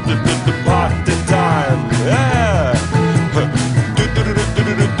 Party time. Yeah.